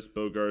 Devers,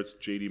 Bogarts,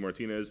 J.D.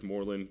 Martinez,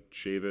 Moreland,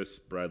 Chavis,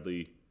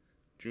 Bradley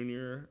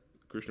Jr.,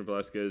 Christian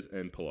Velasquez,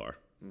 and Pilar.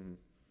 Mm-hmm.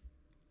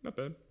 Not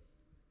bad.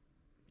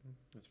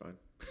 That's fine.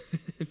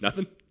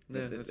 Nothing?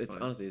 Yeah, it's that's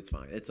fine. honestly, it's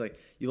fine. It's like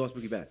you lost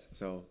Mookie Betts,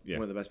 so Yeah.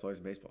 one of the best players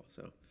in baseball.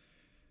 So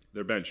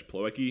Their bench,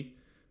 Plawecki,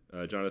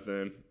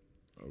 Jonathan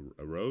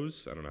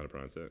Rose, I don't know how to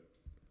pronounce that,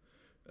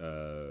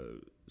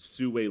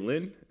 Su Wei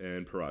Lin,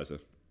 and Peraza.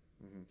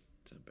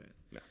 It's not bad.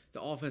 No.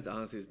 The offense,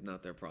 honestly, is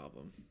not their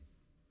problem.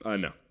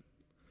 No.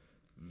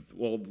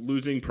 Well,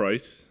 losing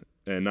Price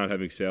and not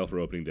having Sale for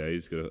opening day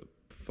is going to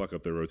fuck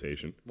up their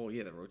rotation. Well,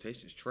 yeah, the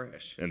rotation's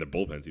trash. And the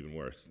bullpen's even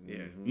worse.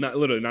 Yeah.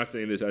 Not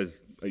saying this as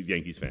a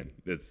Yankees fan.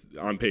 It's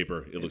on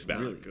paper, it looks it's bad.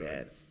 really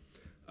good.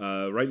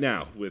 bad. Right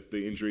now, with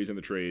the injuries and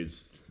the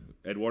trades,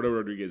 Eduardo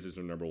Rodriguez is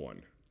their number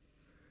 1.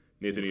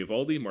 Nathan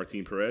Eovaldi,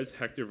 Martin Perez,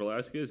 Hector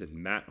Velasquez, and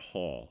Matt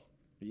Hall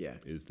Yeah.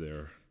 is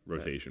their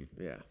rotation.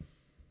 Yeah.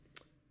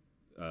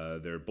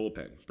 Their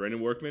bullpen, Brandon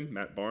Workman,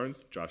 Matt Barnes,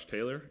 Josh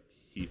Taylor,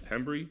 Heath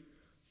Hembry,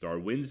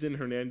 Darwinzon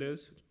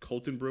Hernandez,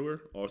 Colton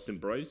Brewer, Austin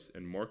Bryce,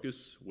 and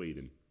Marcus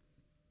Waden.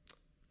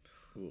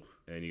 Ooh.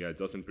 And you got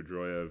Dustin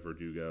Pedroia,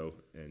 Verdugo,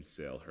 and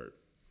Sale hurt.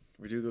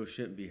 Verdugo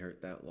shouldn't be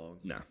hurt that long.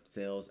 No.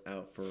 Sale's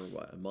out for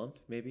what, a month,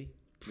 maybe?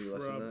 Maybe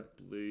less than that.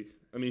 Probably.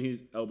 I mean, he's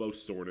elbow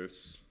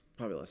soreness.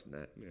 Probably less than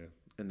that. Yeah.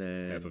 And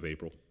then Half of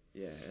April.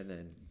 yeah, and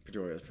then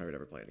Pedroia's probably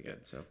never playing again.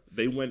 So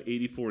They went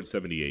 84 and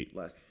 78.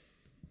 less.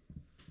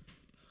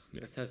 Yeah.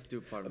 This has to do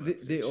with part of my They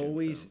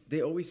position,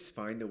 so. always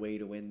find a way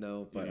to win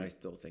though, but Mhm. I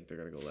still think they're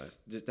gonna go last.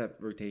 Just that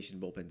rotation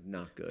bullpen's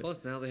not good.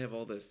 Plus, now they have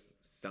all this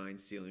sign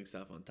stealing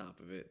stuff on top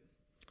of it.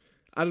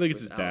 I don't think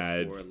it's With as Alex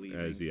bad Moore leaving.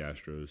 as the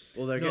Astros.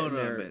 Well, they're No, getting no,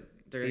 I their meant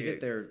they're they gonna get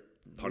get their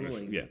punished,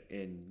 ruling yeah.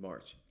 in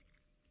March.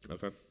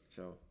 Okay.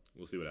 So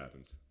We'll see what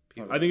happens.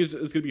 People- I think it's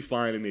going to be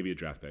fine and maybe a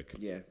draft pick.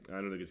 yeah, I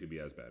don't think it's going to be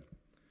as bad.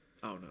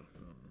 Oh,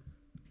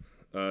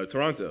 no.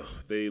 Toronto,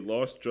 they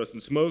lost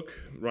Justin Smoke,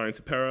 Ryan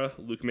Tepera,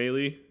 Luke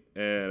Maley,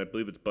 and I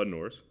believe it's Bud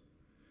Norris.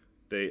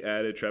 They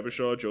added Travis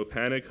Shaw, Joe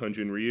Panic,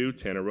 Hyunjin Ryu,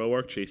 Tanner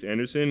Roark, Chase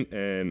Anderson,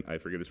 and I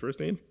forget his first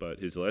name, but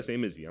his last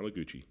name is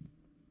Yamaguchi.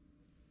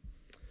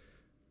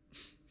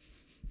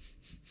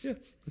 Yeah,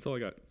 that's all I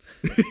got.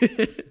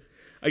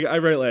 I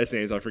write last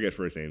names, I forget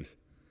first names.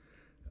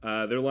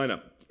 Their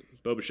lineup.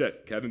 Bo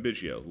Bichette, Kevin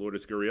Biggio,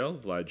 Lourdes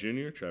Gurriel, Vlad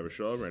Jr., Travis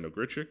Shaw, Randall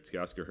Grichuk,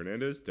 Teoscar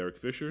Hernandez, Derek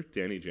Fisher,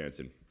 Danny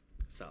Jansen.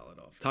 Solid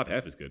off. Top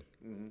half is good.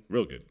 mm-hmm.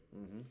 Real good.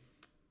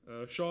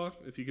 Mm-hmm. Shaw,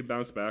 if he can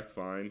bounce back,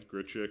 fine.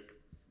 Grichuk,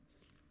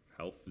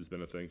 health has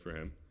been a thing for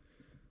him.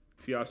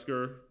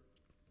 Teoscar,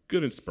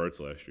 good in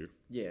spurts last year.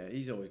 Yeah,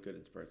 he's always good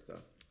in spurts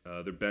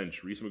though. Their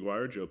bench, Reese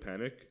McGuire, Joe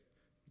Panic,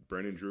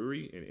 Brandon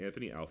Drury, and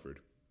Anthony Alford.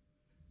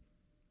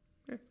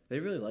 They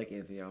really like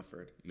Anthony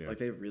Alford. Yeah. Like,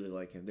 they really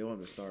like him. They want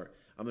him to start.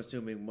 I'm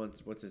assuming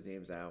once, what's his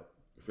name's out?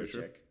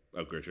 Fisher? Grichuk.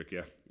 Oh, Grichuk,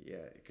 yeah. Yeah,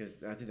 because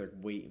I think they're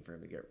waiting for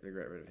him to get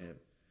rid of him.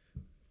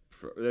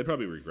 They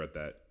probably regret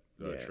that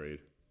Yeah. trade.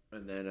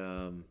 And then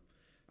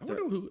I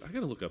wonder who. I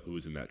gotta look up who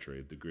was in that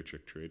trade, the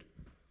Grichuk trade.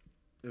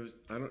 it was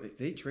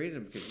they traded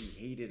him because he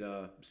hated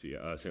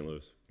St.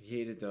 Louis. he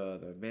hated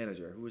the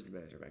manager. Who was the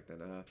manager back then?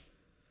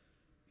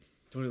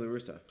 Tony La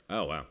Russa.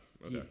 Oh wow.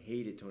 Okay. He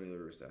hated Tony La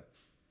Russa.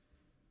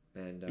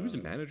 And He was a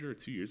manager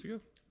 2 years ago.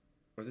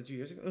 Was it 2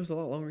 years ago? It was a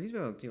lot longer. He's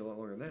been on the team a lot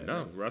longer than that.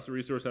 No, Roster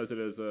Resource has it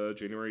as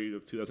January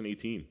of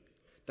 2018.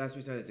 That's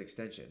when he signed his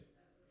extension.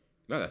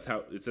 No, that's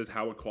how it says.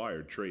 How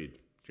acquired trade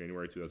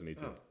January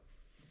 2018. Oh.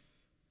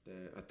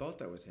 I thought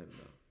that was him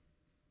though.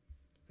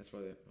 That's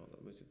why that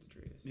was what the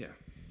trade is. Yeah,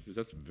 'cause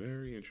that's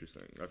very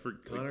interesting. I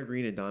forgot. Connor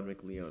Green and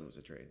Dominic Leon was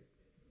a trade.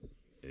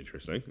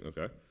 Interesting.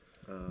 Okay.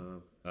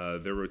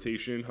 Their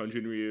rotation: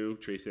 Hyun-Jin Ryu,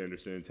 Chase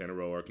Anderson, Tanner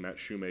Roark, Matt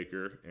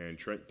Shoemaker, and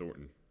Trent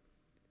Thornton.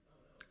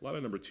 A lot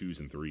of number 2s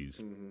and 3s.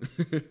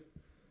 Mm-hmm.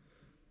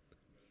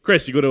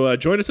 Chris, you go to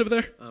join us over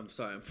there? I'm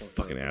sorry, I'm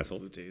Fucking asshole.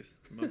 Blue Jays.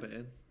 My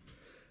bad.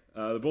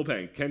 The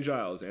bullpen: Ken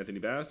Giles, Anthony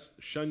Bass,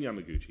 Shun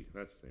Yamaguchi.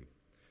 That's his name.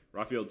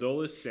 Rafael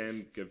Dolis,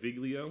 Sam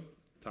Gaviglio,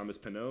 Thomas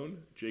Pannone,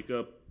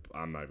 Jacob.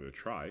 I'm not going to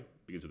try.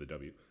 Begins with a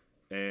W.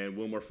 And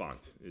Wilmer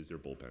Font is their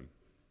bullpen.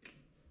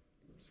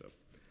 So,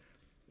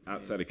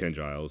 outside of Ken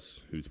Giles,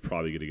 who's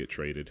probably going to get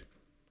traded,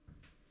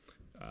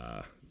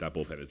 that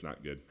bullpen is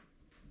not good.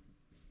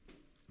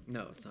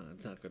 No, it's not.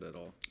 It's not good at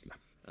all. No.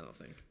 I don't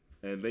think.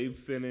 And they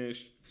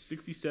finished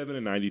 67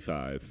 and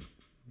 95.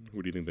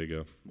 Where do you think they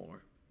go?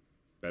 More.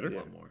 Better? A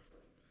lot more.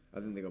 I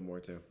think they go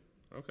more too.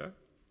 Okay.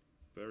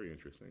 Very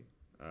interesting.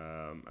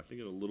 I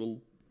think a little.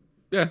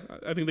 Yeah,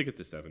 I think they get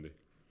to 70.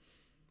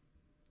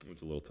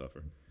 It's a little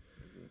tougher.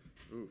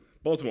 Ooh.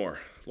 Baltimore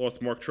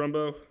lost Mark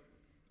Trumbo.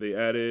 They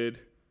added,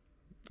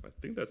 I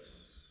think that's,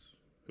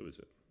 who is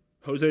it?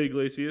 Jose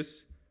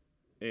Iglesias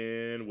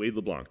and Wade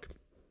LeBlanc.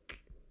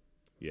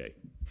 Yay.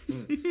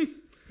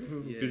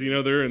 Because,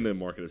 they're in the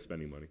market of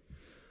spending money.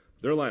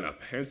 Their lineup: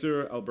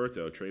 Hanser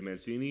Alberto, Trey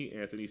Mancini,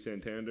 Anthony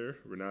Santander,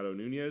 Renato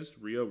Nunez,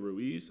 Rio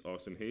Ruiz,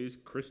 Austin Hayes,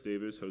 Chris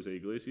Davis, Jose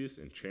Iglesias,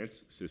 and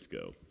Chance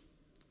Cisco.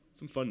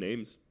 Some fun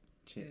names.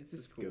 Chance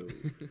Cisco.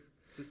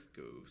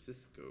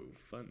 Cisco.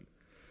 Fun.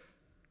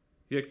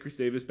 Yeah, Chris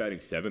Davis batting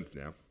 7th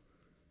now.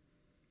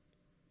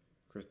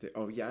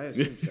 Oh, yeah, I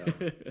assume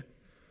so.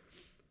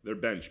 Their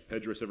bench: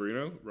 Pedro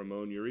Severino,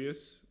 Ramon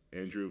Urias,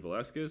 Andrew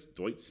Velasquez,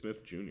 Dwight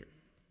Smith Jr.,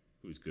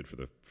 who's good for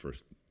the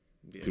first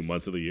 2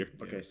 months of the year.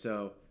 Okay,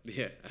 so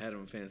Yeah, I had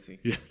him in fantasy.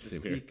 Yeah, to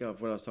same here. speak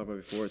of what I was talking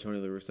about before, Tony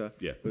La Russa,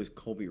 Yeah. it was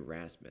Colby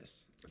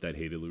Rasmus. That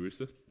hated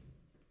LaRussa.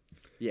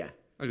 Yeah.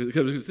 I was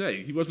going to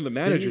say, he wasn't the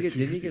manager.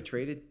 Didn't he get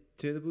traded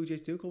to the Blue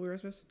Jays too, Colby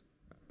Rasmus?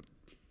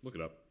 Look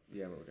it up.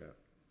 Yeah, I'm looking it up.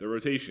 Their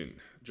rotation: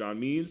 John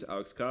Means,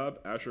 Alex Cobb,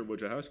 Asher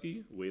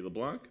Wojciechowski, Wade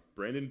LeBlanc,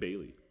 Brandon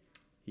Bailey.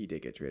 He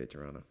did get traded to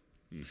Toronto.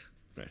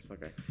 Nice.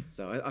 Okay,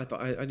 so I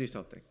thought I knew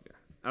something.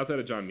 Yeah. Outside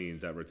of John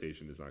Means, that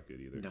rotation is not good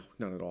either. No,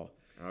 not at all.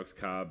 Alex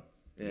Cobb,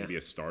 maybe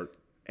a start.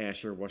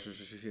 Asher,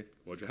 Wojciechowski.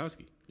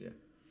 Wojciechowski. Yeah.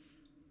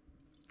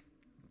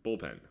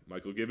 Bullpen: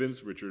 Michael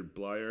Gibbons, Richard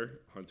Blyer,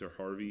 Hunter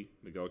Harvey,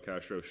 Miguel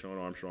Castro, Sean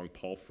Armstrong,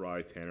 Paul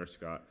Fry, Tanner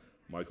Scott,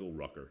 Michael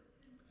Rucker.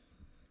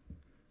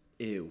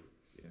 Ew.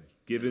 Yeah.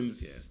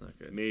 Gibbons, Yeah, it's not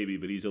good. maybe,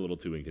 but he's a little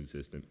too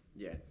inconsistent.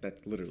 Yeah,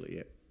 that's literally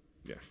it.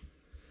 Yeah.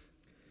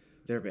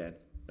 They're bad.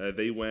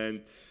 They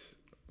went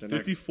They're not-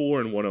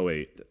 54 and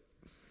 108.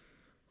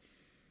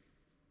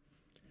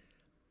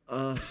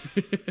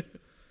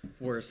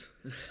 Worse.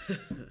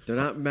 They're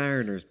not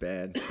Mariners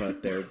bad,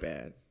 but they're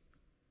bad.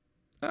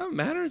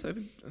 Matters, I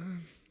think.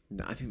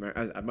 No, I think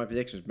my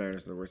prediction is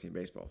Mariners are the worst team in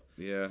baseball.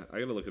 Yeah, I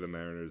got to look at the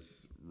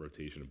Mariners'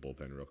 rotation and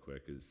bullpen real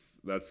quick because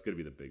that's going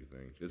to be the big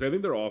thing. Because I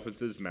think their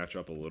offenses match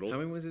up a little. How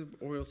many wins did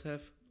Orioles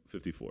have?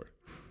 54.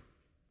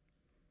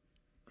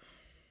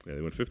 Yeah,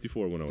 they went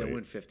 54, 108. They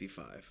went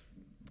 55.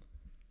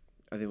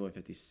 I think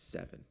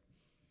 157.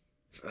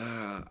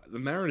 The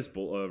Mariners'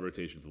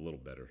 rotation is a little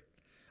better.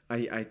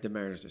 The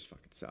Mariners just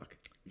fucking suck.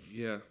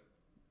 Yeah.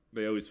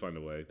 They always find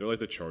a way. They're like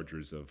the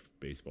Chargers of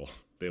baseball.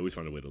 They always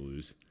find a way to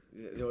lose.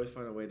 They always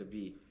find a way to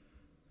be,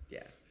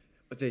 yeah.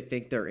 But they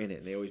think they're in it,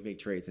 and they always make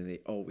trades, and they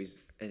always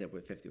end up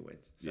with 50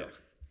 wins. So. Yeah.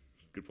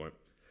 Good point.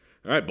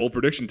 All right, bold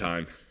prediction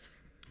time.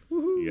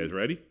 Woohoo. You guys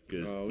ready?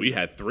 Because we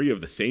had 3 of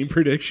the same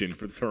prediction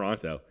for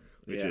Toronto,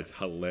 which is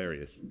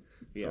hilarious.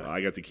 So I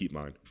got to keep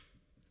mine.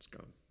 It's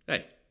gone.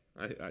 Hey,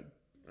 I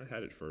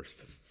had it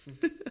first.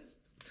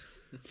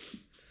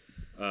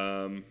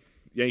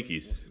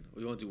 Yankees.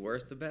 We want to do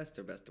worst to best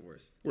or best to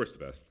worst? Worst to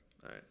best.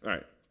 All right. All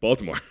right.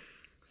 Baltimore.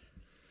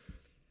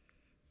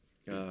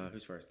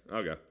 Who's first?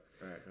 I'll go.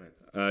 All right,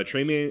 go ahead.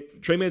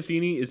 Trey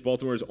Mancini is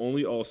Baltimore's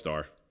only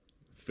All-Star,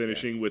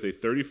 finishing with a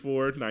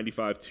 34,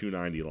 95,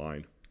 290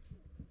 line.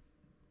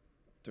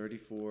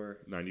 34,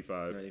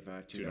 95,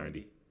 95,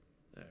 290.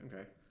 290.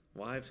 Okay.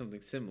 Well, I have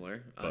something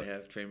similar. I But-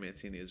 have Trey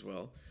Mancini as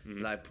well.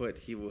 Mhm. But I put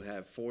he will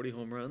have 40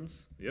 home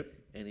runs Yep.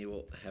 and he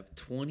will have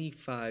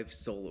 25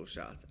 solo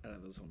shots out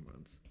of those home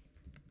runs.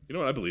 You know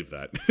what? I believe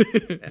that.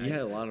 He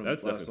had a lot of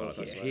That's lot of definitely solo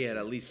possible. shots Yeah, last he had year.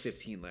 at least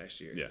 15 last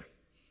year. Yeah.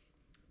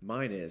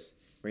 Mine is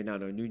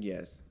Reynaldo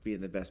Nunez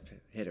being the best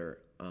hitter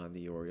on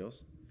the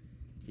Orioles.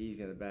 He's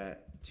going to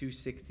bat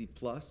 260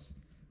 plus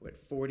with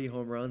 40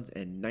 home runs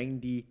and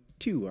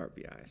 92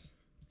 RBIs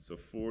So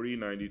 40,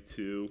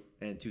 92,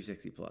 and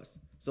 260 plus.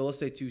 So let's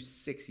say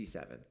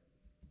 267.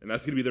 and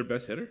that's gonna be their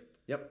best hitter.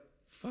 Yep.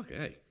 Fuck,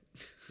 hey,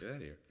 get out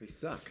of here. They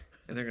suck.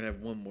 And they're going to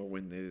have one more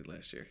win than they did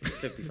last year.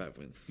 55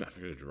 wins. Not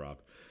gonna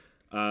drop.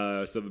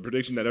 So the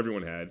prediction that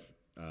everyone had,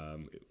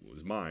 it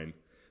was mine.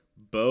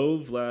 Bo,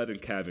 Vlad,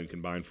 and Kevin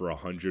combined for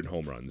 100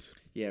 home runs.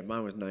 Yeah,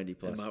 mine was 90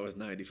 plus. And mine was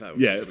 95.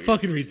 which Yeah, is weird.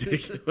 fucking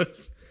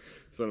ridiculous.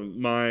 So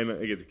mine,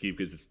 I get to keep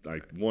because it's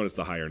like one, it's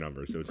the higher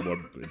number, so it's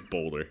it's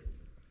bolder.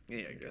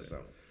 Yeah, I guess so.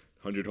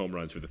 100 home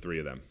runs for the three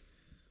of them.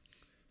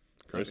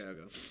 Chris, Okay, I'll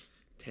go.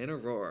 Tanner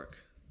Roark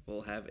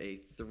will have a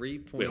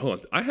 3-point. wait, hold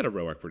on. I had a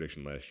Roark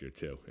prediction last year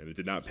too, and it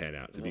did not pan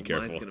out. So be Mine's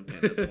careful. going to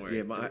pan out. Don't worry.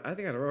 Yeah, I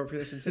think I had a row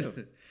prediction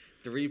too.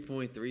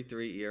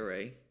 3.33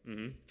 ERA,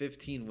 Mm-hmm.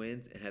 15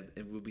 wins,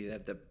 and will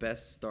have the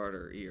best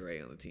starter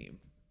ERA on the team.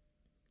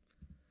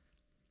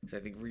 Because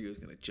I think Rio's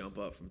going to jump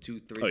up from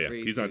 2.33 Oh, yeah,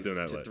 he's not doing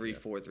that to late,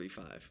 3.4,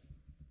 3.5.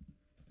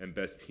 And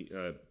best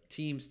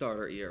Team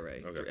starter ERA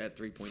Okay. at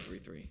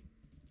 3.33.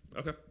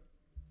 okay.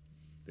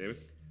 David.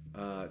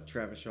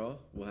 Travis Shaw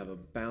will have a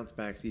bounce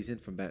back season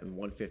from batting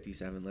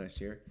 157 last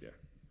year. Yeah.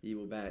 He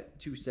will bat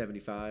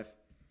 275,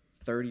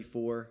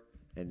 34,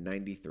 and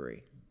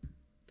 93.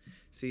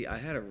 See, I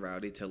had a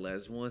Rowdy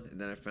Tellez one, and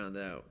then I found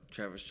out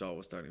Travis Shaw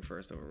was starting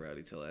first over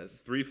Rowdy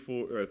Tellez.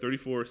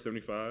 34,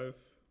 75.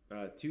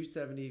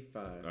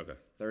 275, Okay.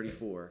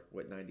 34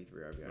 with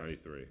 93 RBIs.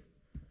 93.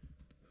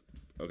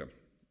 Okay.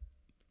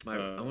 I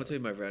want to tell you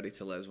my Rowdy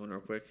Tellez one real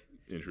quick.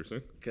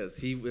 Interesting.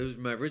 Because it was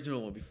my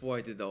original one before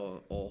I did the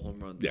all home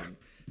run Yeah. one.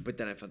 But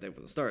then I found out it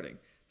wasn't starting.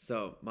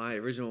 So my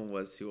original one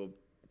was he will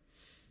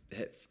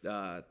hit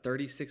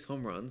 36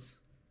 home runs,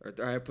 or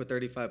I put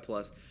 35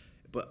 plus,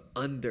 but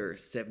under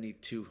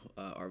 72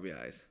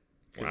 RBIs.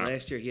 Because Wow.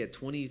 last year he had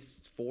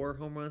 24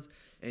 home runs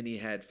and he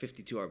had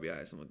 52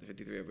 RBIs, something like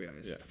 53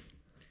 RBIs. Yeah.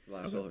 A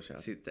lot of solo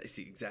shots.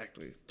 See,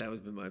 exactly. That was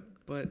been my.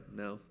 But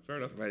no, Fair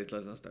enough. Rowdy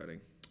Tellez not starting.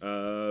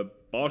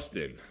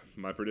 Boston.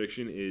 My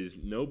prediction is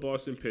no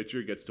Boston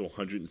pitcher gets to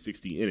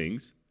 160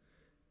 innings,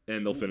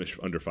 and they'll finish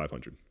under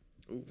 500.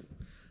 Ooh.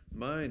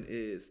 Mine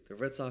is the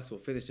Red Sox will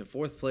finish in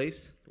 4th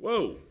place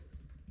Whoa.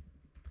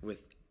 with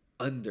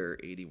under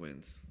 80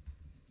 wins.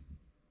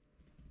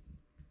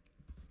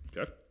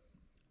 Okay.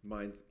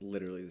 Mine's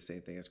literally the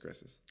same thing as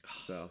Chris's.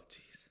 So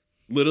Jeez.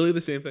 Literally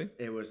the same thing.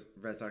 it was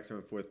Red Sox are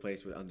in 4th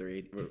place with under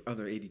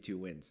 82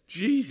 wins.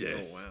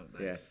 Jesus. Oh wow,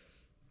 nice. Yeah.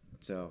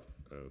 So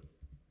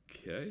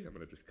Okay, I'm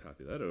gonna just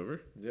copy that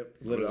over. yep,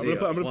 I'm literally.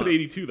 gonna put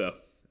 82 though.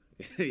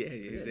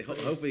 yeah.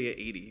 Hopefully at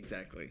 80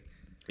 exactly.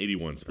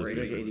 81 We're split.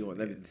 gonna get difference. 81.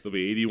 There'll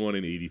be 81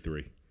 and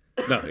 83.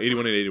 No,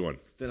 81 and 81.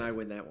 Then I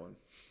win that one.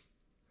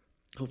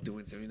 Hope to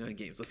win 79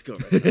 games. Let's go,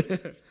 Red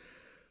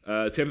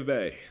Sox. Tampa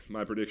Bay.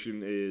 My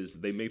prediction is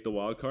they make the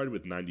wild card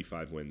with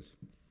 95 wins.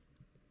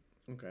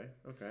 Okay.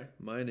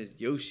 Mine is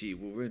Yoshi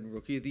will win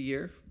Rookie of the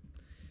Year,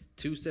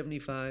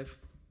 275,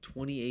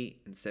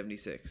 28, and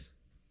 76.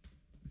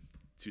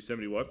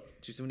 270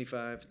 what?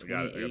 275, I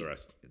got 28, it. I got the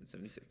rest. and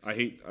 76.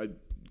 I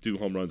do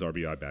home runs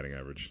RBI batting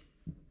average.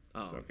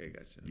 Oh, so. okay,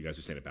 gotcha. You guys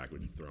are saying it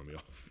backwards. It's throwing me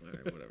off. All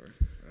right, whatever.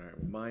 All right.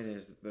 Well, mine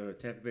is the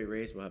Tampa Bay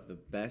Rays will have the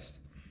best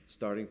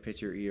starting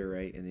pitcher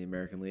ERA in the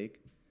American League,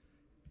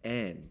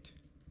 and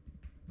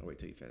I'll wait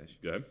till you finish.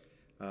 Go ahead.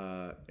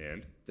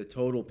 And the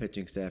total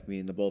pitching staff,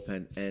 meaning the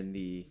bullpen and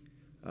the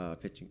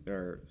pitching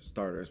or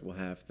starters, will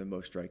have the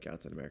most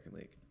strikeouts in the American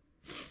League.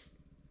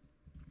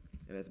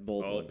 And that's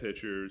bold. All one.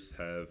 pitchers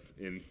have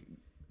in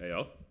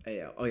AL.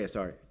 AL. Oh yeah,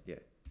 sorry. Yeah.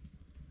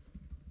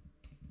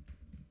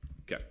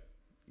 Okay,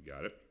 you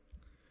got it.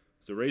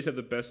 So Rays have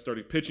the best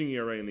starting pitching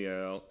ERA in the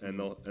AL, and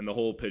the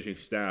whole pitching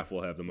staff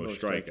will have the most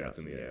strikeouts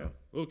in the AL.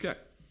 Okay.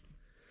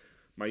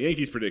 My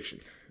Yankees prediction: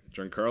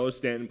 Giancarlo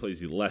Stanton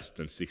plays less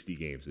than 60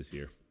 games this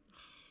year.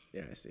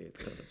 Yeah, I see it.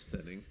 That's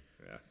upsetting.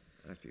 Yeah.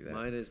 I see that.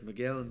 Mine is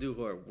Miguel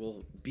Andujar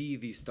will be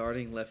the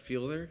starting left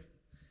fielder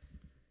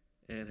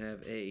and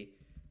have a.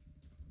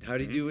 How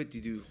do you do it? Do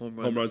you do home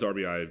run? Home runs,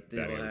 RBI, They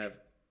batting will average. have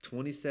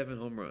 27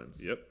 home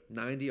runs. Yep.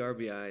 90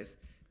 RBIs,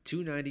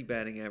 290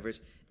 batting average,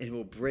 and he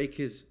will break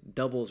his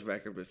doubles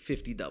record with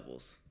 50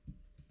 doubles.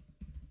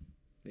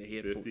 Yeah, he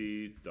had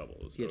 50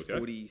 doubles. He had Okay.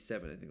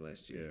 47, I think,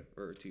 last year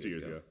or 2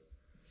 years ago.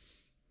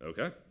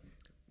 Okay.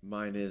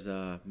 Mine is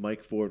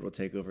Mike Ford will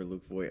take over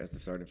Luke Voigt as the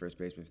starting first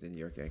baseman for the New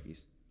York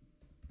Yankees.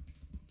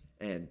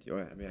 And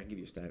I mean, I can give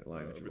you a stat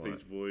line if you want.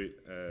 Replace Voigt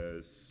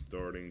as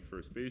starting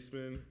first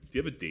baseman. Do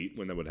you have a date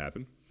when that would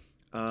happen?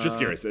 Just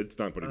curious. It's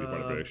not putting me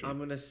on a prediction. I'm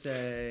gonna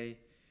say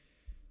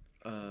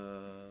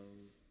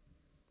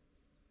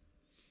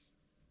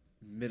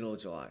middle of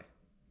July.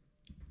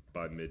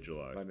 By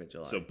mid-July. By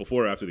mid-July. So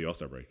before or after the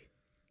All-Star break?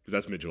 Because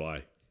that's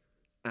mid-July.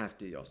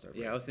 After the All-Star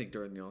break. Yeah, I would think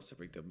during the All-Star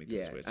break they'll make the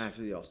switch.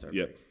 After the All-Star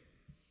Yep.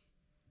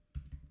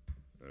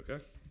 break.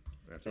 Okay.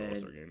 After the And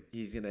All-Star game.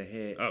 he's gonna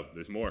hit. Oh,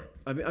 there's more.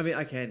 I mean,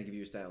 I can give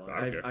you a stat line.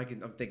 I don't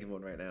care. I'm thinking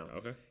one right now.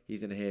 Okay.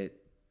 He's gonna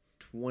hit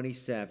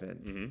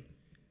 27,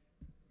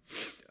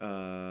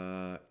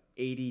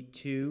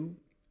 82.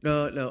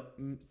 No,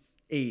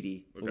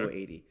 80. We'll go Okay.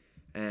 80,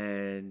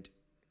 and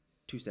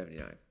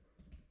 279.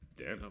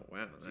 Damn. Oh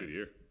wow, That's a nice. good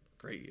year.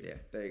 Great year. Yeah,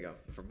 there you go.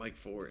 For Mike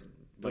Ford.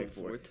 Mike Mike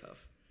Ford. Ford,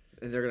 tough.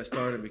 And they're gonna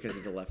start him because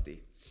he's a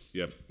lefty.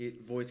 Yep.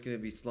 Voigt's gonna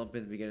be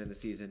slumping at the beginning of the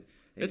season.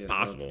 and It's he's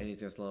gonna slump, possible. and he's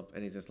gonna slump,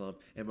 and he's gonna slump,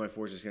 and Mike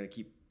Ford's just gonna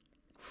keep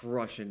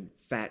crushing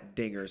fat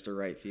dingers to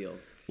right field.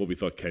 What we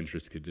thought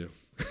Kendrick could do.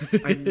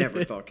 I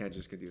never thought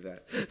Kendrick could do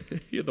that.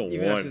 He had the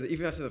Even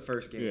one. after the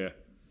first game. Yeah.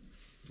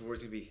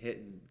 Ford's gonna be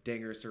hitting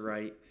dingers to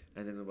right,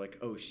 and then they're like,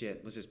 "Oh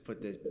shit, let's just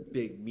put this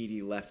big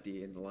meaty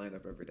lefty in the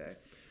lineup every day,"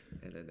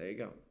 and then there you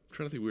go. I'm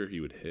trying to think where he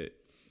would hit.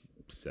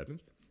 7th?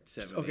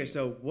 7, Okay, 8.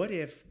 so what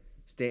if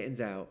Stanton's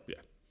out? Yeah.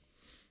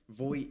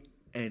 Voigt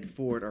and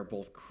Ford are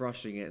both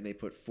crushing it, and they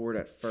put Ford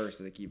at first,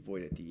 and they keep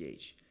Voigt at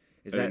DH.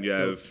 Is And that you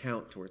still have-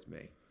 count towards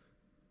me?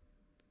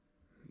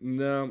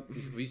 No.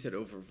 We said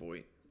over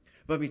Voigt.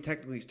 But I mean,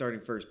 technically starting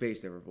first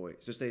base over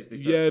Voigt. So say they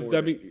start Yeah, Ford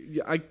I mean,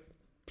 yeah,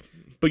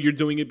 but you're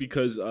doing it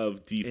because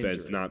of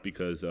defense, Injury. not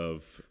because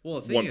of Well,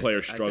 the thing one is, player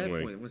at that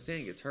struggling. point, when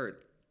Stan gets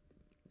hurt,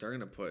 they're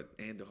gonna put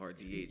Andujar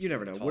DH. You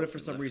never know. Toth What if for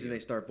in some left reason they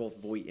field. start both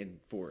Voigt and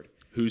Ford?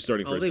 Who's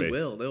starting Oh, first they base?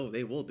 will.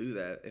 They will do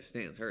that if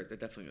Stan's hurt. They're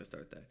definitely gonna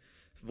start that.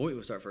 Voigt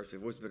will start first base.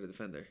 Voigt's a better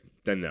defender.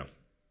 Then no.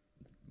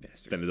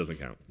 Bastards. Then it doesn't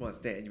count. Come on,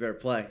 Stanton, you better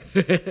play.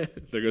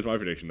 There goes my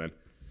prediction then.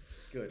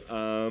 Good.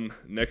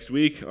 Next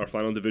week, our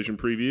final division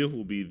preview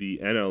will be the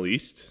NL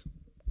East.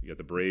 You got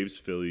the Braves,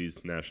 Phillies,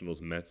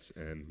 Nationals, Mets,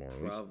 and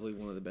Marlins. Probably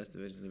one of the best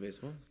divisions in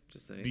baseball.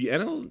 Just saying. The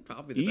NL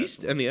Probably the best East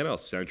one. and the NL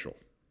Central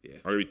Yeah.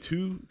 are going to be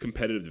two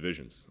competitive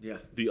divisions. Yeah.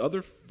 The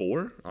other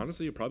four,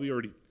 honestly, are probably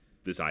already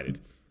decided.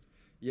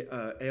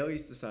 Yeah. AL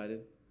East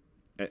decided.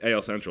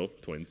 AL Central,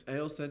 Twins.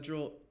 AL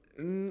Central,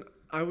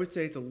 I would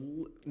say it's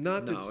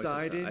not No, it's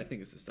decided. I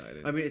think it's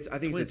decided. I mean, I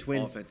think it's the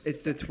Twins. offense is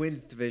It's the stacked.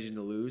 Twins division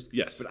to lose.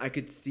 Yes. But I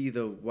could see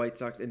the White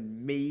Sox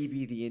and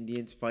maybe the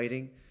Indians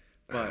fighting.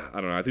 But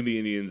I don't know. I think the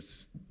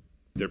Indians,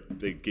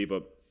 they gave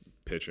up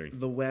pitching.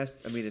 the West,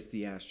 I mean, it's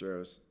the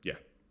Astros. Yeah.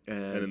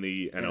 And then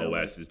the NL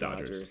West is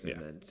Dodgers. Yeah.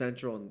 And then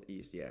Central and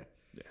East, yeah.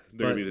 Yeah.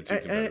 They're going to be the two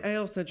competitive.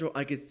 AL Central,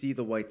 I could see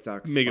the White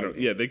Sox Making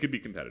fighting. yeah, they could be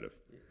competitive.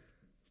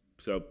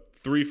 So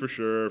 3 for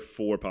sure,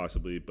 4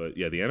 possibly. But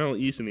yeah, the NL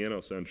East and the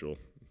NL Central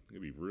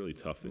going to be really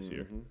tough this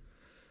year. Mhm.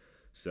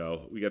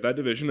 So we got that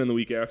division. And the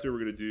week after, we're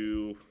going to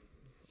do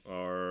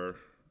our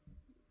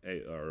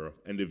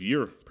end of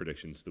year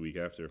predictions the week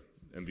after.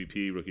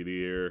 MVP, Rookie of the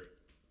Year,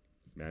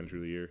 Manager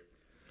of the Year.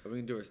 Are we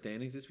gonna do our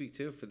standings this week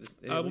too for this?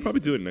 We'll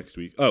probably do it next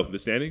week. Oh, the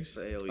standings?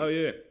 The AL Oh, East.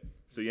 yeah.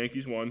 So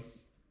Yankees 1,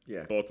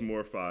 Yeah.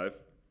 Baltimore 5.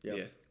 Yep.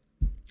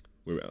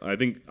 Yeah. I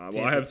think, well,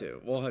 Tampa I have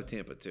 2. We'll have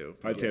Tampa 2.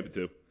 I have Tampa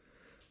 2.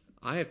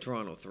 I have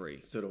Toronto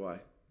 3. So do I.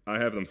 I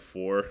have them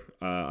 4.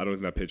 I don't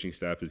think that pitching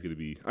staff is going to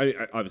be.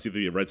 I obviously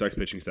the Red Sox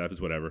pitching staff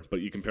is whatever, but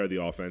you compare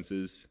the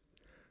offenses.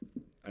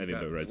 I think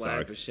Got the Red Vlad,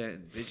 Sox. Bichette,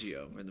 and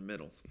Biggio in the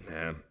middle.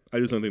 Nah, I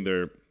just don't think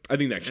they're. I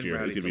think next And year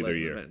Rowdy is going to be Tellez their on the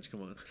year. bench.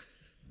 Come on.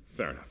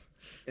 Fair enough.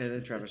 And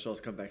then Travis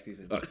Schultz comeback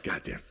season. Oh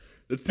goddamn,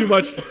 that's too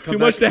much. too back-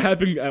 much to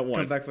happen at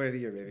once. Comeback player of the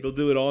year, baby. They'll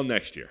do it all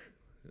next year.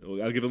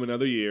 I'll give them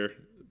another year.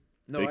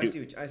 No, they I could- see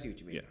what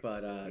you mean. Yeah.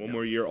 But One no.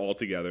 more year all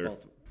together.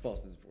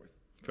 Boston's fourth.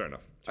 Fair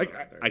enough. Toronto's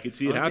third. I could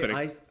see it Honestly,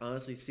 happening. I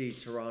honestly see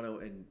Toronto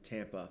and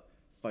Tampa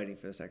fighting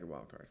for the second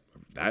wild card.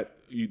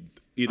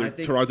 Either I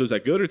think- Toronto's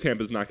that good or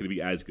Tampa's not going to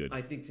be as good.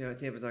 I think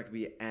Tampa's not going to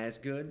be as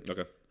good,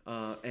 Okay.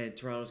 and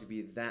Toronto's going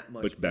to be that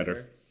much Much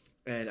better.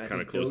 And I Kinda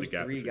think close the those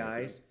gap three between the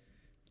two. guys,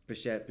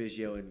 Bichette,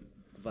 Biggio, and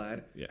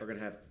Vlad, Yeah. are going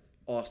to have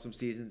awesome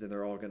seasons, and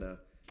they're all going to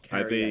I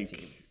carry that think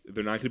team.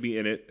 they're not going to be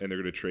in it, and they're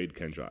going to trade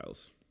Ken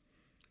Giles.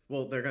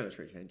 Well, they're going to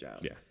trade Ken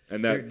Giles. Yeah,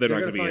 and They're they're not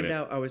going going to to be in find it.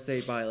 out, I would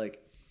say,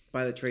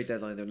 by the trade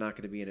deadline, they're not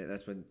going to be in it.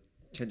 That's when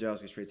Ken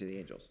Giles gets traded to the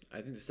Angels.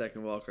 I think the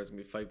second wild card is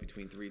gonna be a fight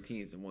between 3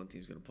 teams, and one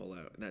team's gonna pull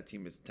out, and that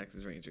team is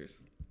Texas Rangers.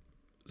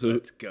 So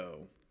Let's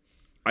go.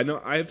 I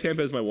know I have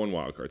Tampa as my one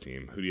wild card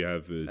team. Who do you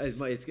have as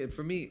It's good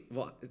for me.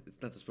 Well, it's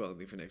not to spoil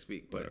anything for next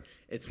week, but Yeah.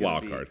 it's gonna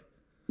wild be, card?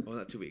 Well,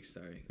 not 2 weeks.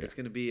 Sorry. Yeah. It's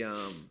gonna be.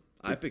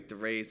 I picked the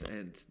Rays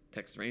and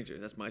Texas Rangers.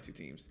 That's my 2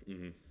 teams.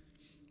 Mm-hmm.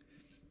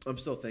 I'm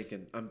still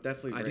thinking. I'm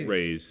definitely I think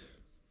Rays,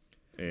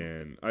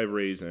 and I have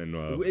Rays and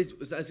It's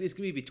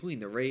gonna be between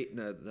the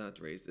not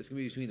the Rays. It's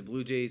gonna be between the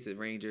Blue Jays, the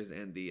Rangers,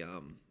 and the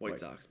White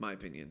Sox. My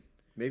opinion.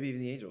 maybe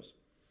even the Angels.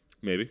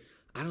 maybe.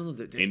 I don't know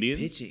the Indians?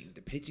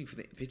 The pitching for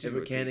the pitching. And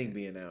with Canning rotation,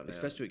 being out now.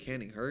 especially with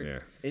Canning hurt. Yeah,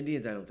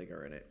 Indians, I don't think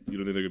are in it. you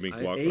don't think they're going to make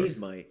I- wild A's card?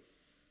 might.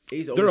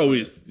 A's They're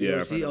always are.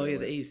 yeah. See, oh yeah,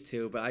 the Right. A's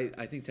too, but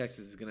I think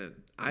Texas is gonna.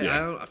 I Yeah.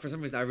 don't for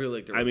some reason I really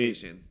like the I mean,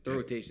 rotation. The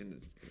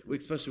rotation is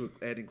especially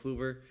with adding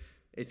Kluber.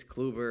 It's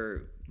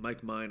Kluber,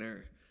 Mike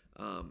Minor,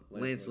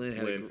 Lance Lynn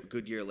had Lynn. a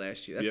good year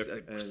last year. That's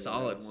Yep. a And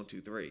solid Lyles. 1,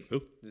 2, 3.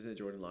 Who? Isn't it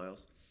Jordan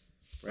Lyles?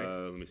 right?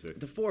 Let me see.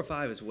 The 4 or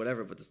 5 is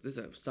whatever, but this is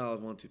a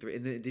solid 1, 2, 3.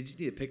 And then they just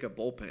need to pick up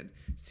bullpen.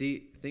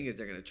 See, the thing is,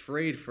 they're gonna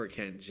trade for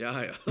Ken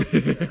Giles.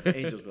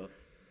 Angels will.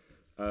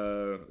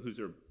 Who's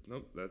their?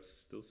 Nope, that's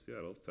still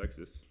Seattle,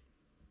 Texas.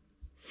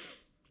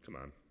 Come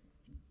on.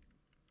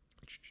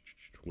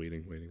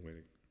 Waiting.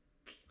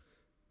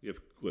 You have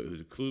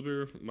who's it?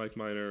 Kluber, Mike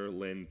Minor,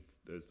 Lynn.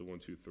 There's the 1,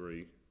 2,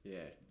 3. Yeah.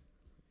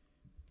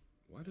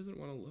 Why doesn't it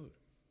want to load?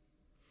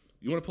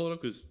 You want to pull it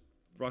up because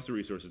roster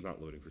resource is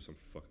not loading for some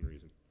fucking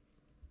reason.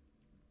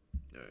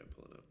 All right, I'm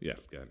pulling up. Yeah,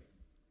 go ahead.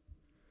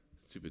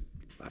 Stupid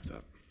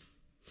laptop.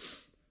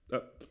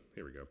 Oh,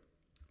 here we go.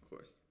 Of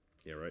course.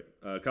 Yeah, right.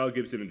 Kyle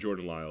Gibson and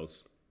Jordan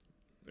Lyles.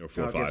 They were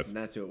 4 or Kyle 5. Gibson,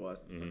 that's who it was.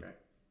 Mhm. Okay.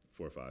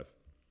 4 or 5.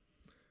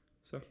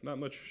 So not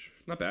much,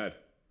 not bad.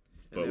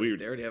 And But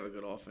they already have a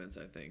good offense,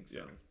 I think. So.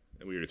 Yeah,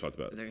 and we already talked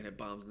about And it. they're gonna have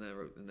bombs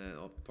in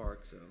that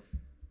park. So.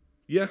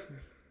 Yeah,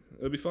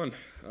 it'll be fun.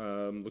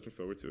 Looking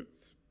forward to it.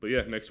 But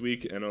yeah, next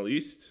week NL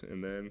East,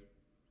 and then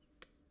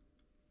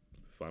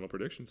final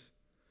predictions.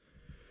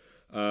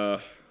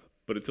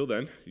 But until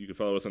then, you can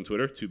follow us on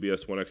Twitter,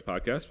 2BS1X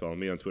Podcast. Follow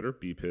me on Twitter,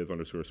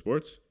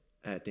 bpiv_sports.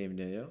 At David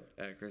Danielle.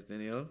 At Chris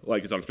Danielle.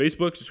 Like us on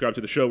Facebook. Subscribe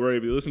to the show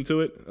wherever you listen to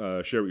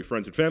it. Share it with your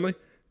friends and family.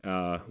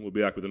 We'll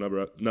be back with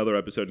another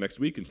episode next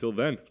week. Until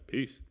then,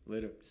 peace.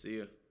 Later. See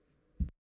ya.